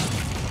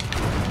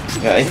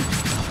 Okay.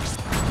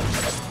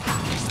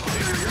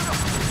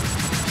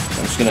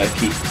 I'm just gonna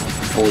keep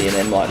bullying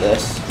him like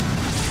this.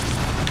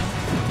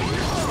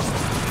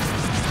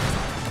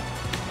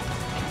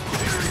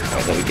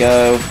 Right, there we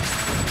go.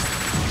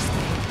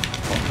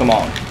 Oh, come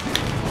on.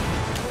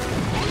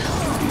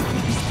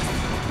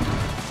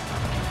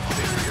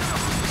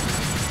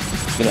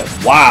 Just gonna.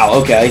 Wow,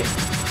 okay.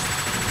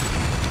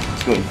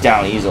 It's going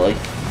down easily.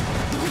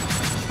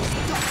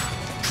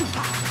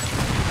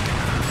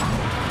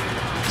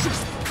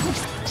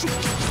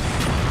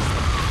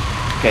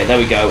 Okay, there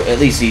we go. At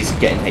least he's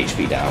getting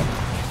HP down.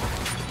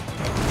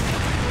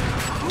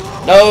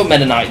 No,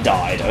 Mennonite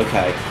died.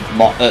 Okay.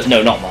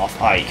 No, not Moth.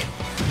 Ike.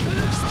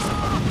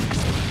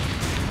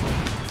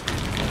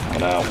 Oh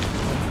no.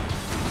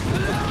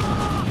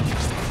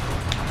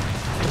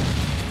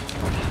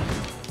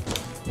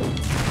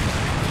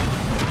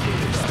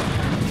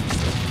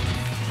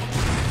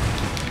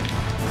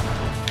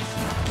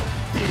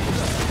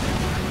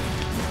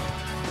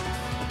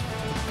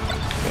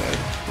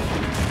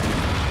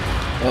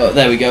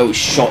 there we go, we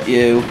shot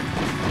you.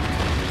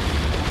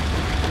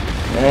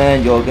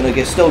 And you're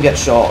gonna still get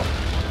shot.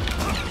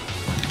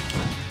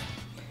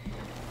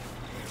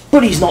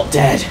 But he's not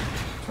dead.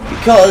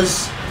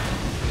 Because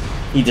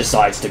he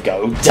decides to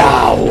go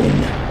down.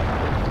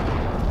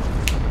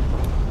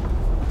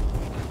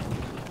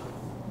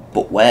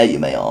 But where, you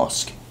may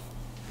ask?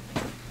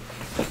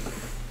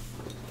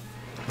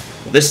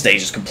 Well, this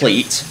stage is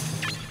complete.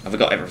 Have I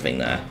got everything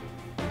there?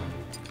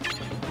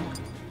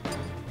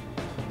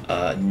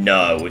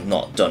 No, we've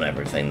not done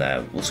everything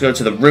there. Let's go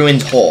to the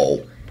ruined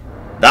hall.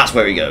 That's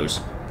where he goes.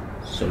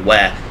 So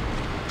where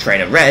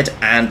Trainer Red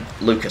and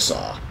Lucas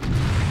are.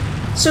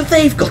 So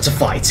they've got to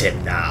fight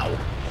him now.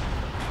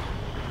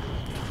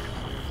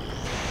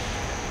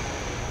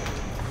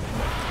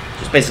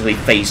 Just basically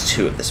phase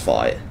 2 of this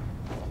fight.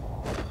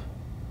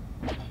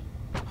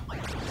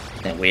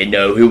 And we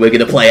know who we're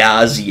gonna play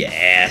as.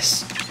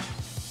 Yes.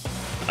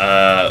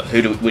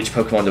 Which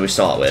Pokemon do we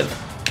start with?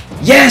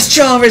 Yes,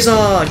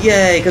 Charizard!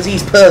 Yay, because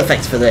he's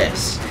perfect for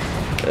this.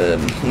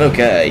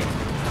 Okay.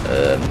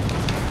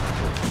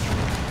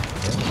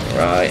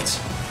 Right.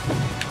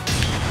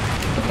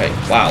 Okay,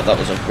 wow, that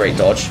was a great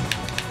dodge.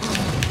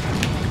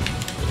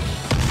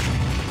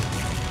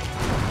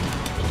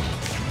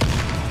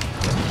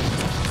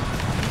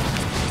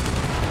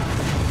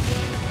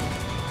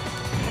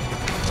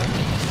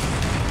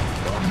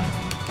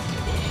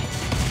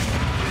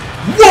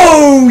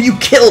 Whoa! You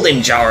killed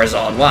him,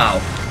 Charizard! Wow.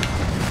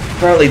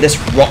 Apparently this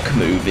rock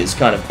move is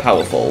kind of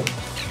powerful.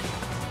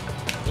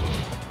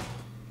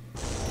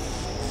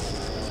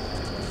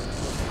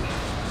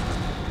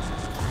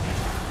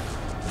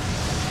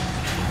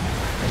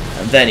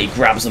 And then he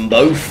grabs them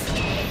both.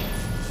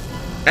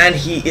 And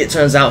it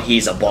turns out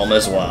he's a bomb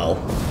as well.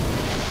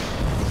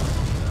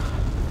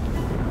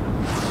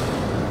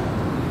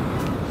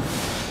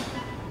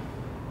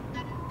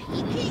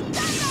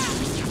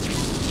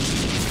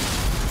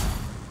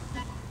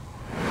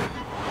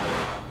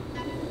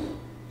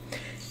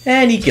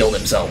 And he killed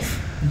himself.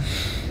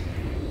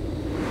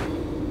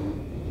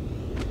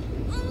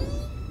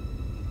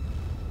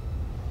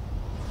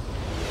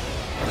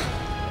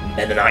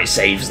 Meta Knight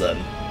saves them.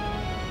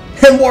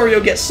 And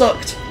Wario gets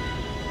sucked.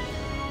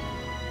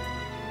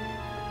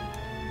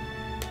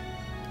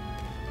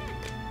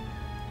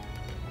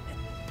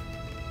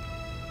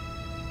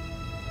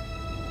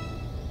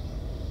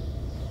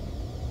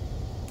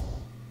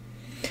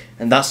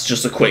 And that's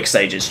just a quick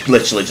stage, it's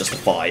literally just a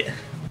fight.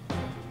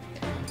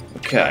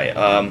 Okay,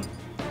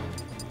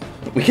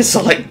 we can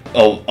select...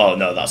 Oh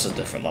no, that's a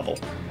different level.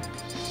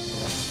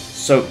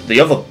 So, the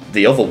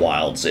other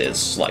wilds is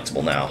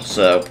selectable now,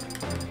 so...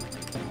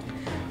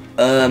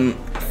 I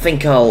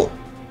think I'll,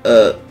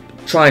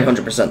 try and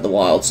 100% the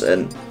wilds,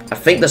 and I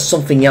think there's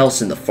something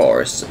else in the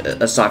forest,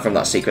 aside from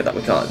that secret that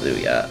we can't do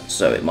yet,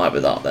 so it might be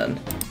that then.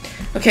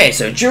 Okay,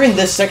 so during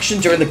this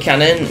section, during the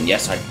cannon,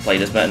 yes, I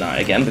played as Meta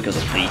Knight again because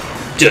of the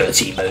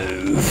dirty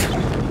move.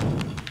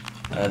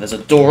 There's a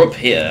door up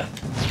here.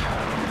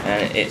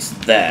 And it's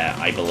there,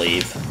 I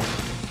believe.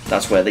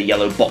 That's where the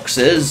yellow box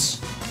is.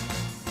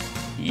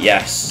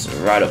 Yes,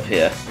 right up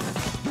here.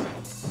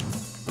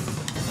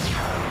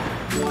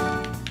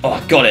 Oh,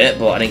 I got it,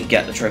 but I didn't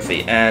get the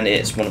trophy. And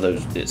it's one of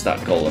those, it's that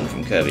golem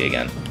from Kirby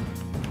again.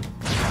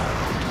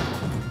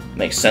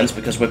 Makes sense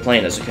because we're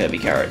playing as a Kirby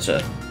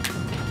character.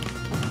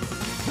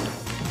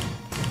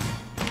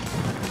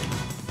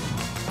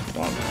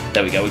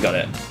 There we go, we got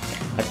it.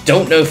 I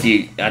don't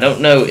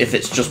know if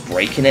it's just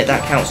breaking it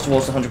that counts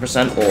towards the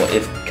 100%, or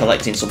if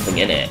collecting something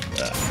in it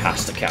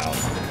has to count.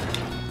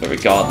 But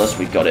regardless,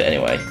 we got it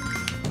anyway.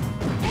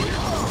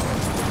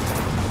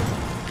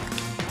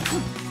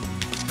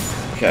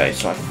 Okay,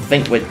 so I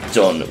think we're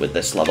done with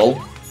this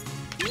level.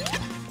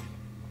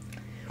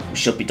 We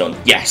should be done.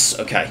 Yes,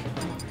 okay.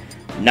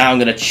 Now I'm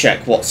going to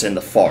check what's in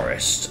the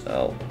forest.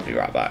 I'll be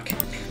right back.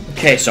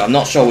 Okay, so I'm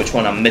not sure which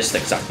one I missed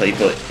exactly,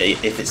 but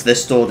if it's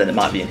this door, then it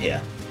might be in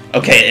here.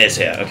 Okay, it is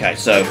here. Okay,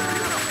 so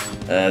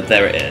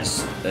there it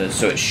is.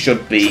 So it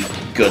should be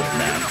good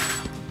now.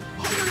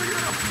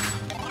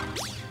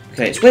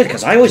 Okay, it's weird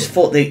because I always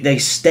thought they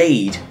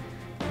stayed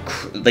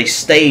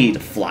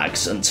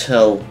flags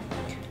until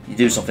you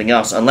do something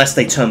else, unless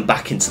they turn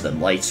back into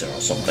them later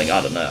or something.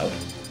 I don't know.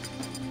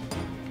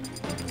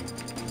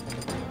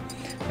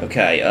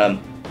 Okay,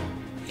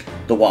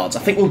 the wilds. I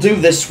think we'll do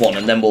this one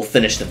and then we'll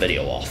finish the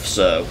video off.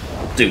 So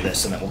do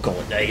this and then we'll call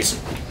it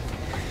days.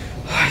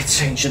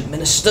 Alright, Ancient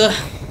Minister.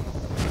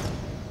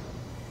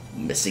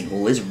 Missing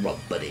all his rub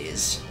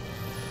buddies.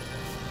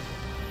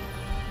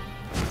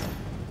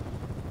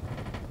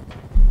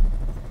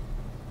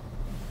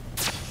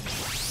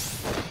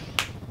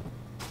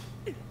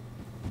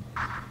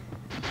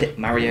 Pit,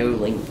 Mario,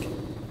 Link,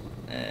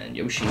 and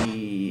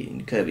Yoshi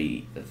and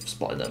Kirby have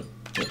spotted them.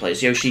 We'll play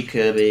as Yoshi,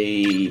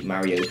 Kirby,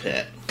 Mario,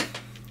 Pit.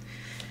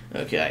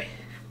 Okay,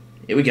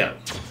 here we go.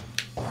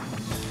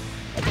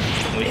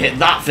 We hit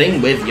that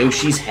thing with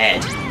Yoshi's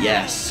head.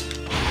 Yes.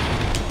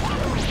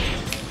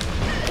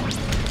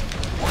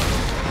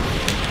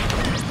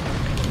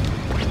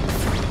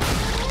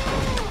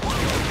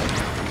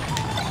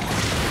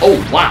 Oh,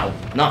 wow.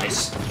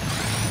 Nice.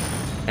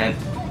 And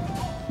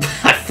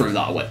I threw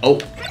that away. Oh.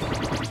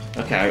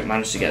 Okay, I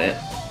managed to get it.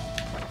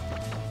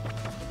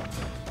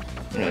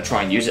 I'm gonna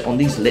try and use it on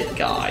these lit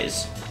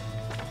guys.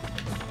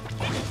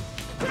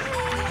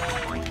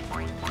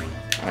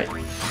 Right.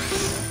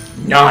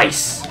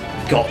 Nice!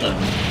 Got them.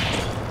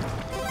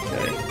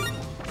 Okay.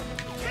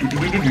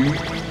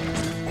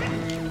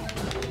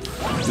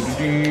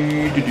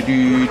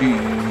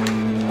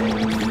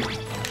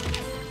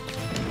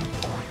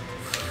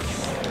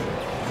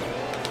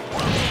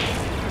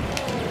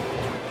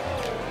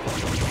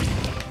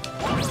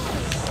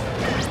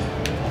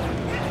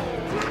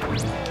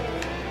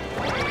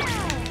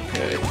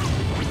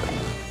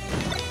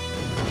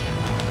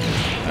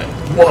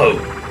 Whoa!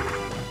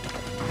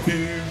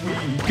 Here we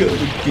go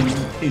again.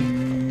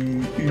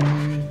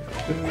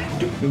 I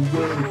don't know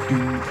what to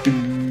do.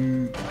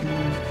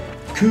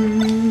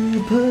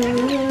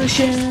 Cooper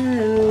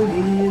Shell,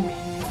 here we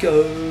go.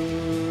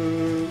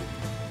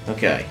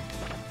 Okay.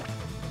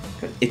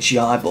 Got an itchy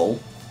eyeball.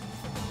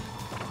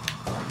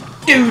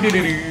 Do do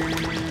do do.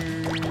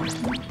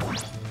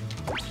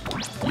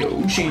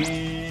 Yoshi.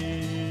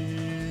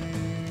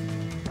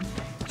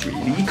 It's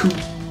really cool.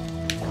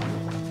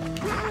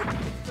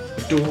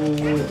 Don't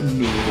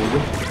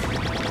know.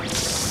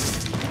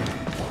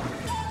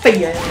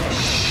 Fish.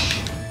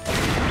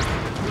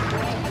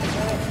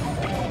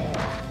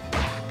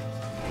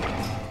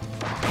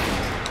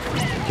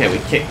 Okay, we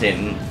kicked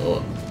in.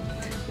 Oh,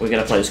 we're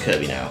gonna play as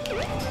Kirby now.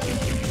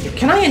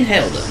 Can I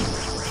inhale them?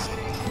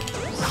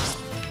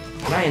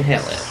 Can I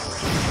inhale it?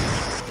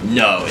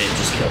 No, it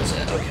just kills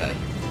it. Okay.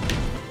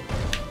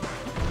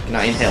 Can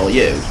I inhale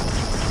you?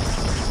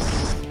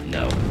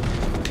 No.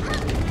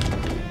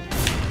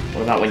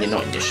 What about when you're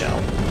not in your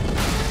shell?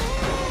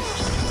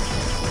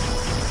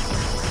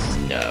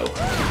 No.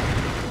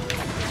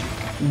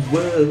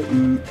 Whoa,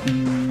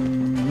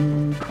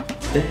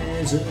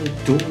 there's a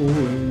door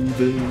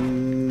over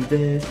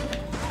there.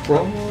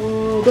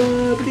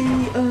 Probably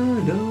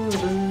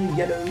another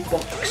yellow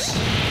box.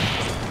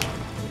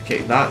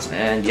 Okay, that,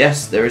 and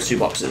yes, there is 2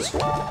 boxes.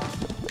 Some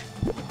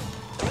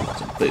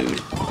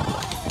food.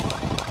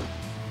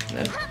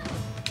 And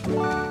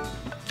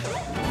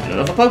then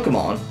another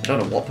Pokemon. I don't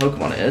know what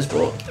Pokemon it is,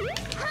 but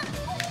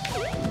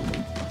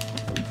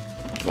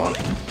come on.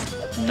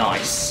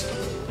 Nice.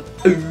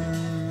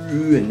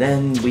 Ooh, and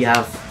then we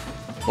have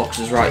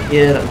boxes right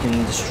here that we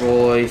can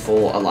destroy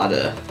for a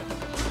ladder.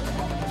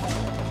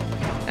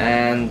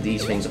 And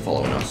these things are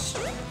following us.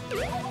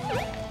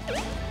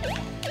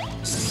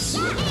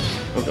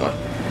 Oh god.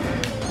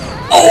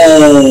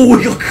 Oh,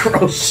 we got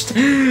crushed!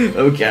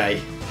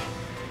 Okay.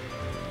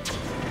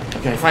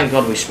 Okay, thank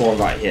god we spawned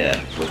right here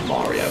with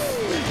Mario.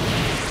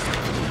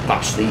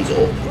 Bash these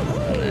up,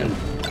 and then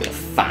get a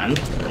fan,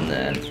 and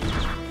then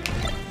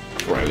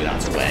throw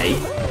that away.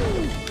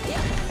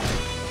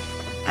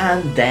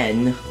 And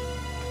then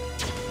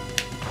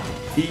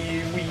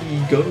here we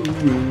go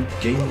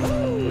again.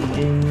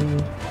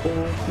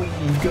 Off we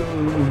go.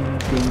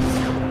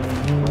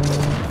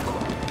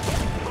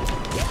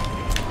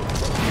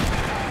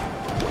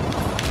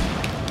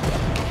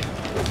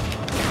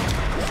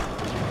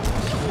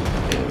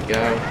 There we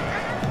go.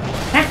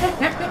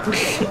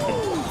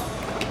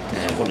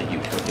 And what are you?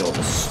 You're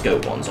the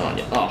scope ones, aren't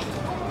you? Oh,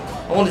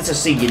 I wanted to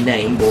see your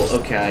name, but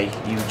okay,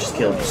 you just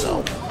killed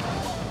yourself.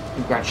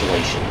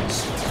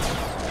 Congratulations.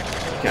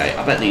 Okay,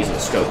 I bet these are the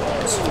scope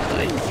ones, aren't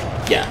they?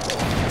 Yeah.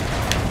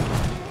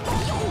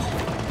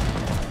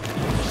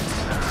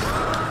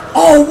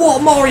 Oh,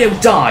 what? Mario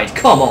died!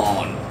 Come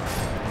on!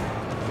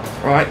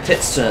 Right,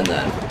 Pit's turn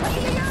then.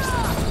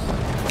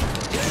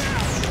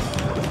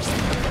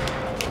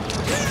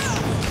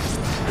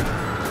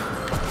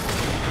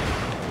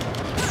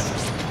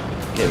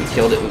 Okay, we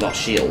killed it with our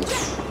shield.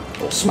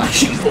 Or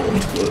smashing ball.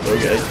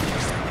 Okay.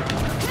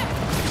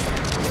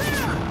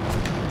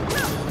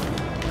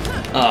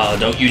 Oh,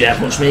 don't you dare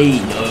punch me!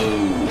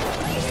 No!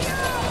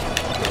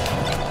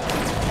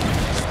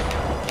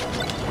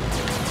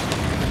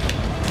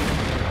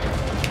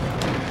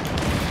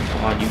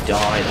 Come on, you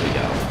die. There we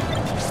go.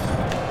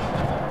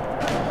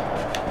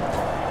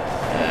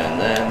 And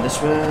then this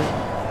way.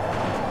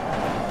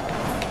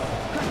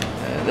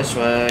 And this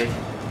way.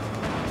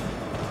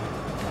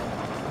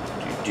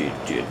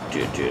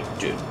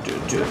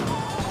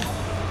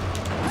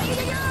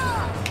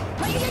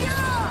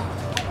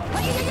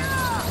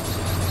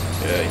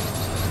 Okay.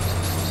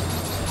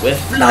 We're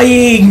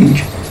flying!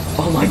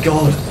 Oh my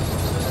god.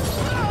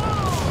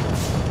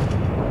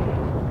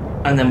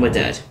 And then we're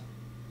dead.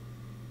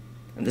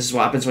 And this is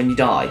what happens when you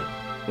die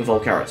with all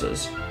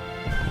characters.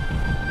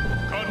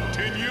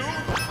 Continue.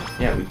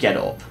 Yeah, we get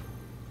up.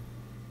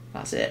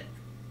 That's it.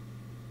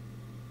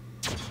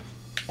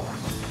 I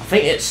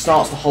think it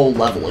starts the whole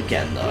level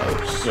again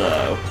though,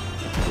 so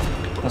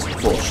that's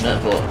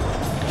unfortunate, but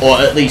or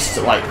at least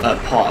like a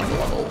part of the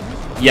level.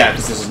 Yeah,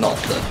 because this is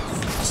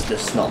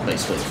not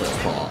basically the first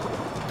part.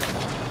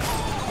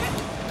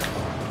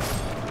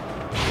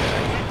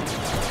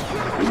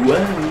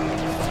 Okay.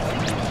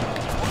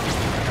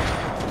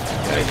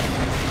 Okay.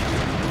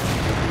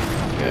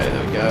 Okay,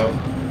 there we go.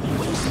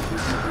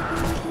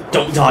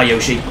 Don't die,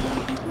 Yoshi!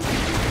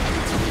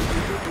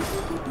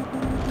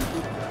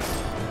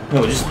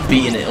 Oh, we're just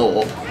beating it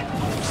up.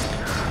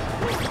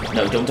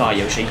 No, don't die,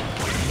 Yoshi.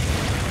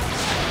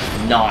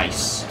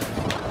 Nice.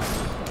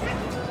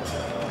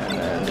 And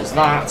then there's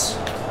that.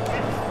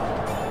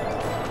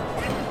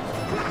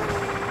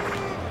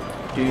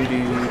 Do do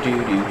do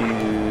do do.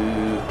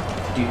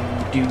 Do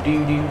do do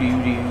do do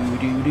do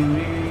do do.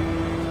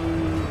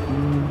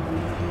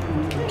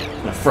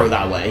 I'm gonna throw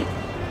that away.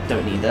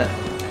 Don't need it.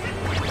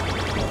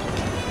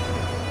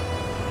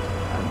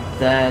 And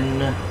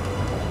then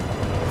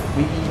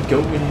we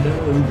going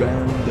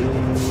around the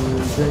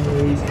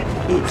place.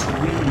 It's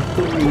really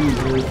full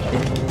of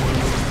enemies.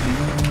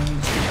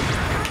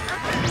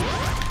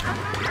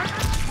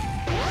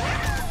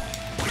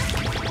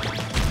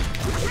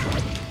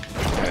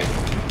 Okay.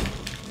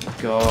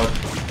 God.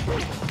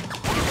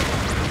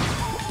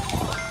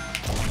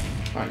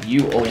 Right,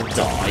 you all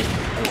die.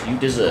 You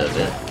deserve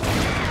it.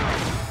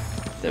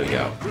 There we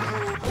go.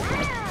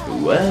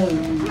 Whoa.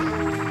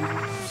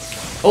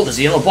 Oh, there's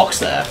a yellow box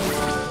there.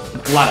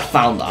 I'm glad I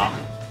found that.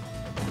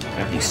 I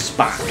have these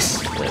spacks.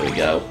 There we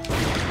go.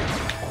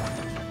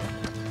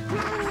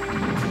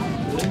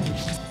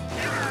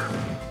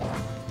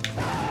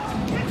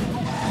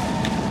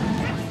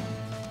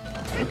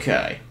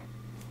 Okay.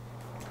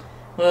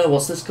 Well,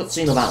 what's this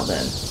cutscene about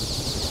then?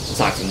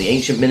 Aside from the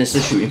ancient minister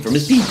shooting from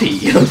his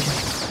DP.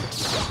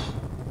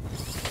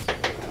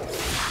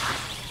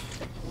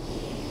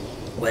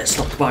 We're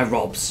stopped by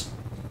Robs.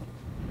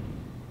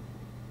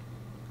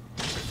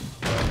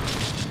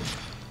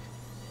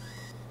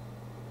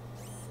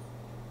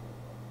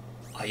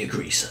 I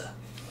agree, sir.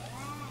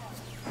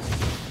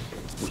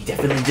 We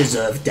definitely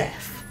deserve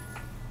death.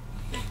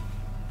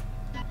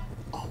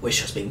 Our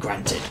wish has been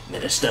granted,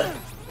 Minister.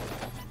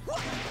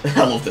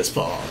 I love this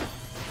part.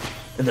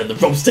 And then the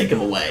Robs take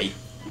him away.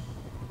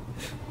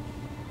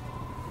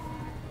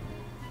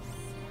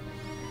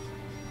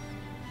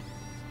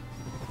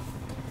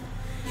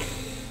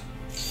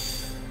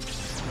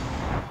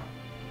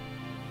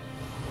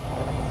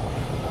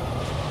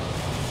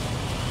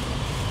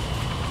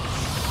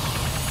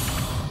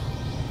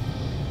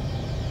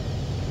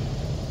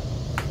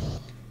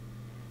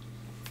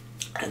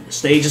 And the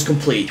stage is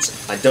complete.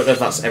 I don't know if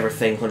that's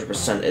everything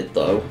 100%ed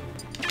though.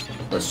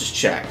 Let's just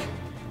check.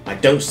 I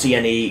don't see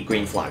any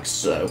green flags,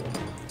 so...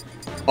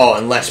 Oh,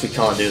 unless we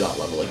can't do that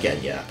level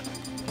again yet.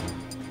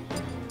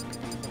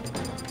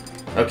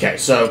 Okay,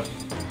 so... I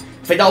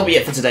think that'll be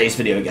it for today's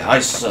video,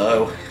 guys,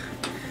 so...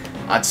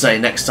 I'd say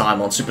next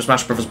time on Super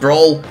Smash Bros.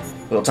 Brawl,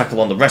 we'll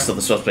tackle on the rest of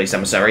the Subspace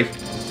Emissary,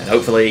 and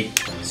hopefully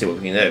see what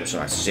we can do. So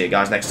nice to see you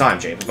guys next time.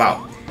 James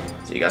out.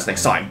 See you guys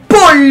next time.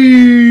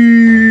 Bye!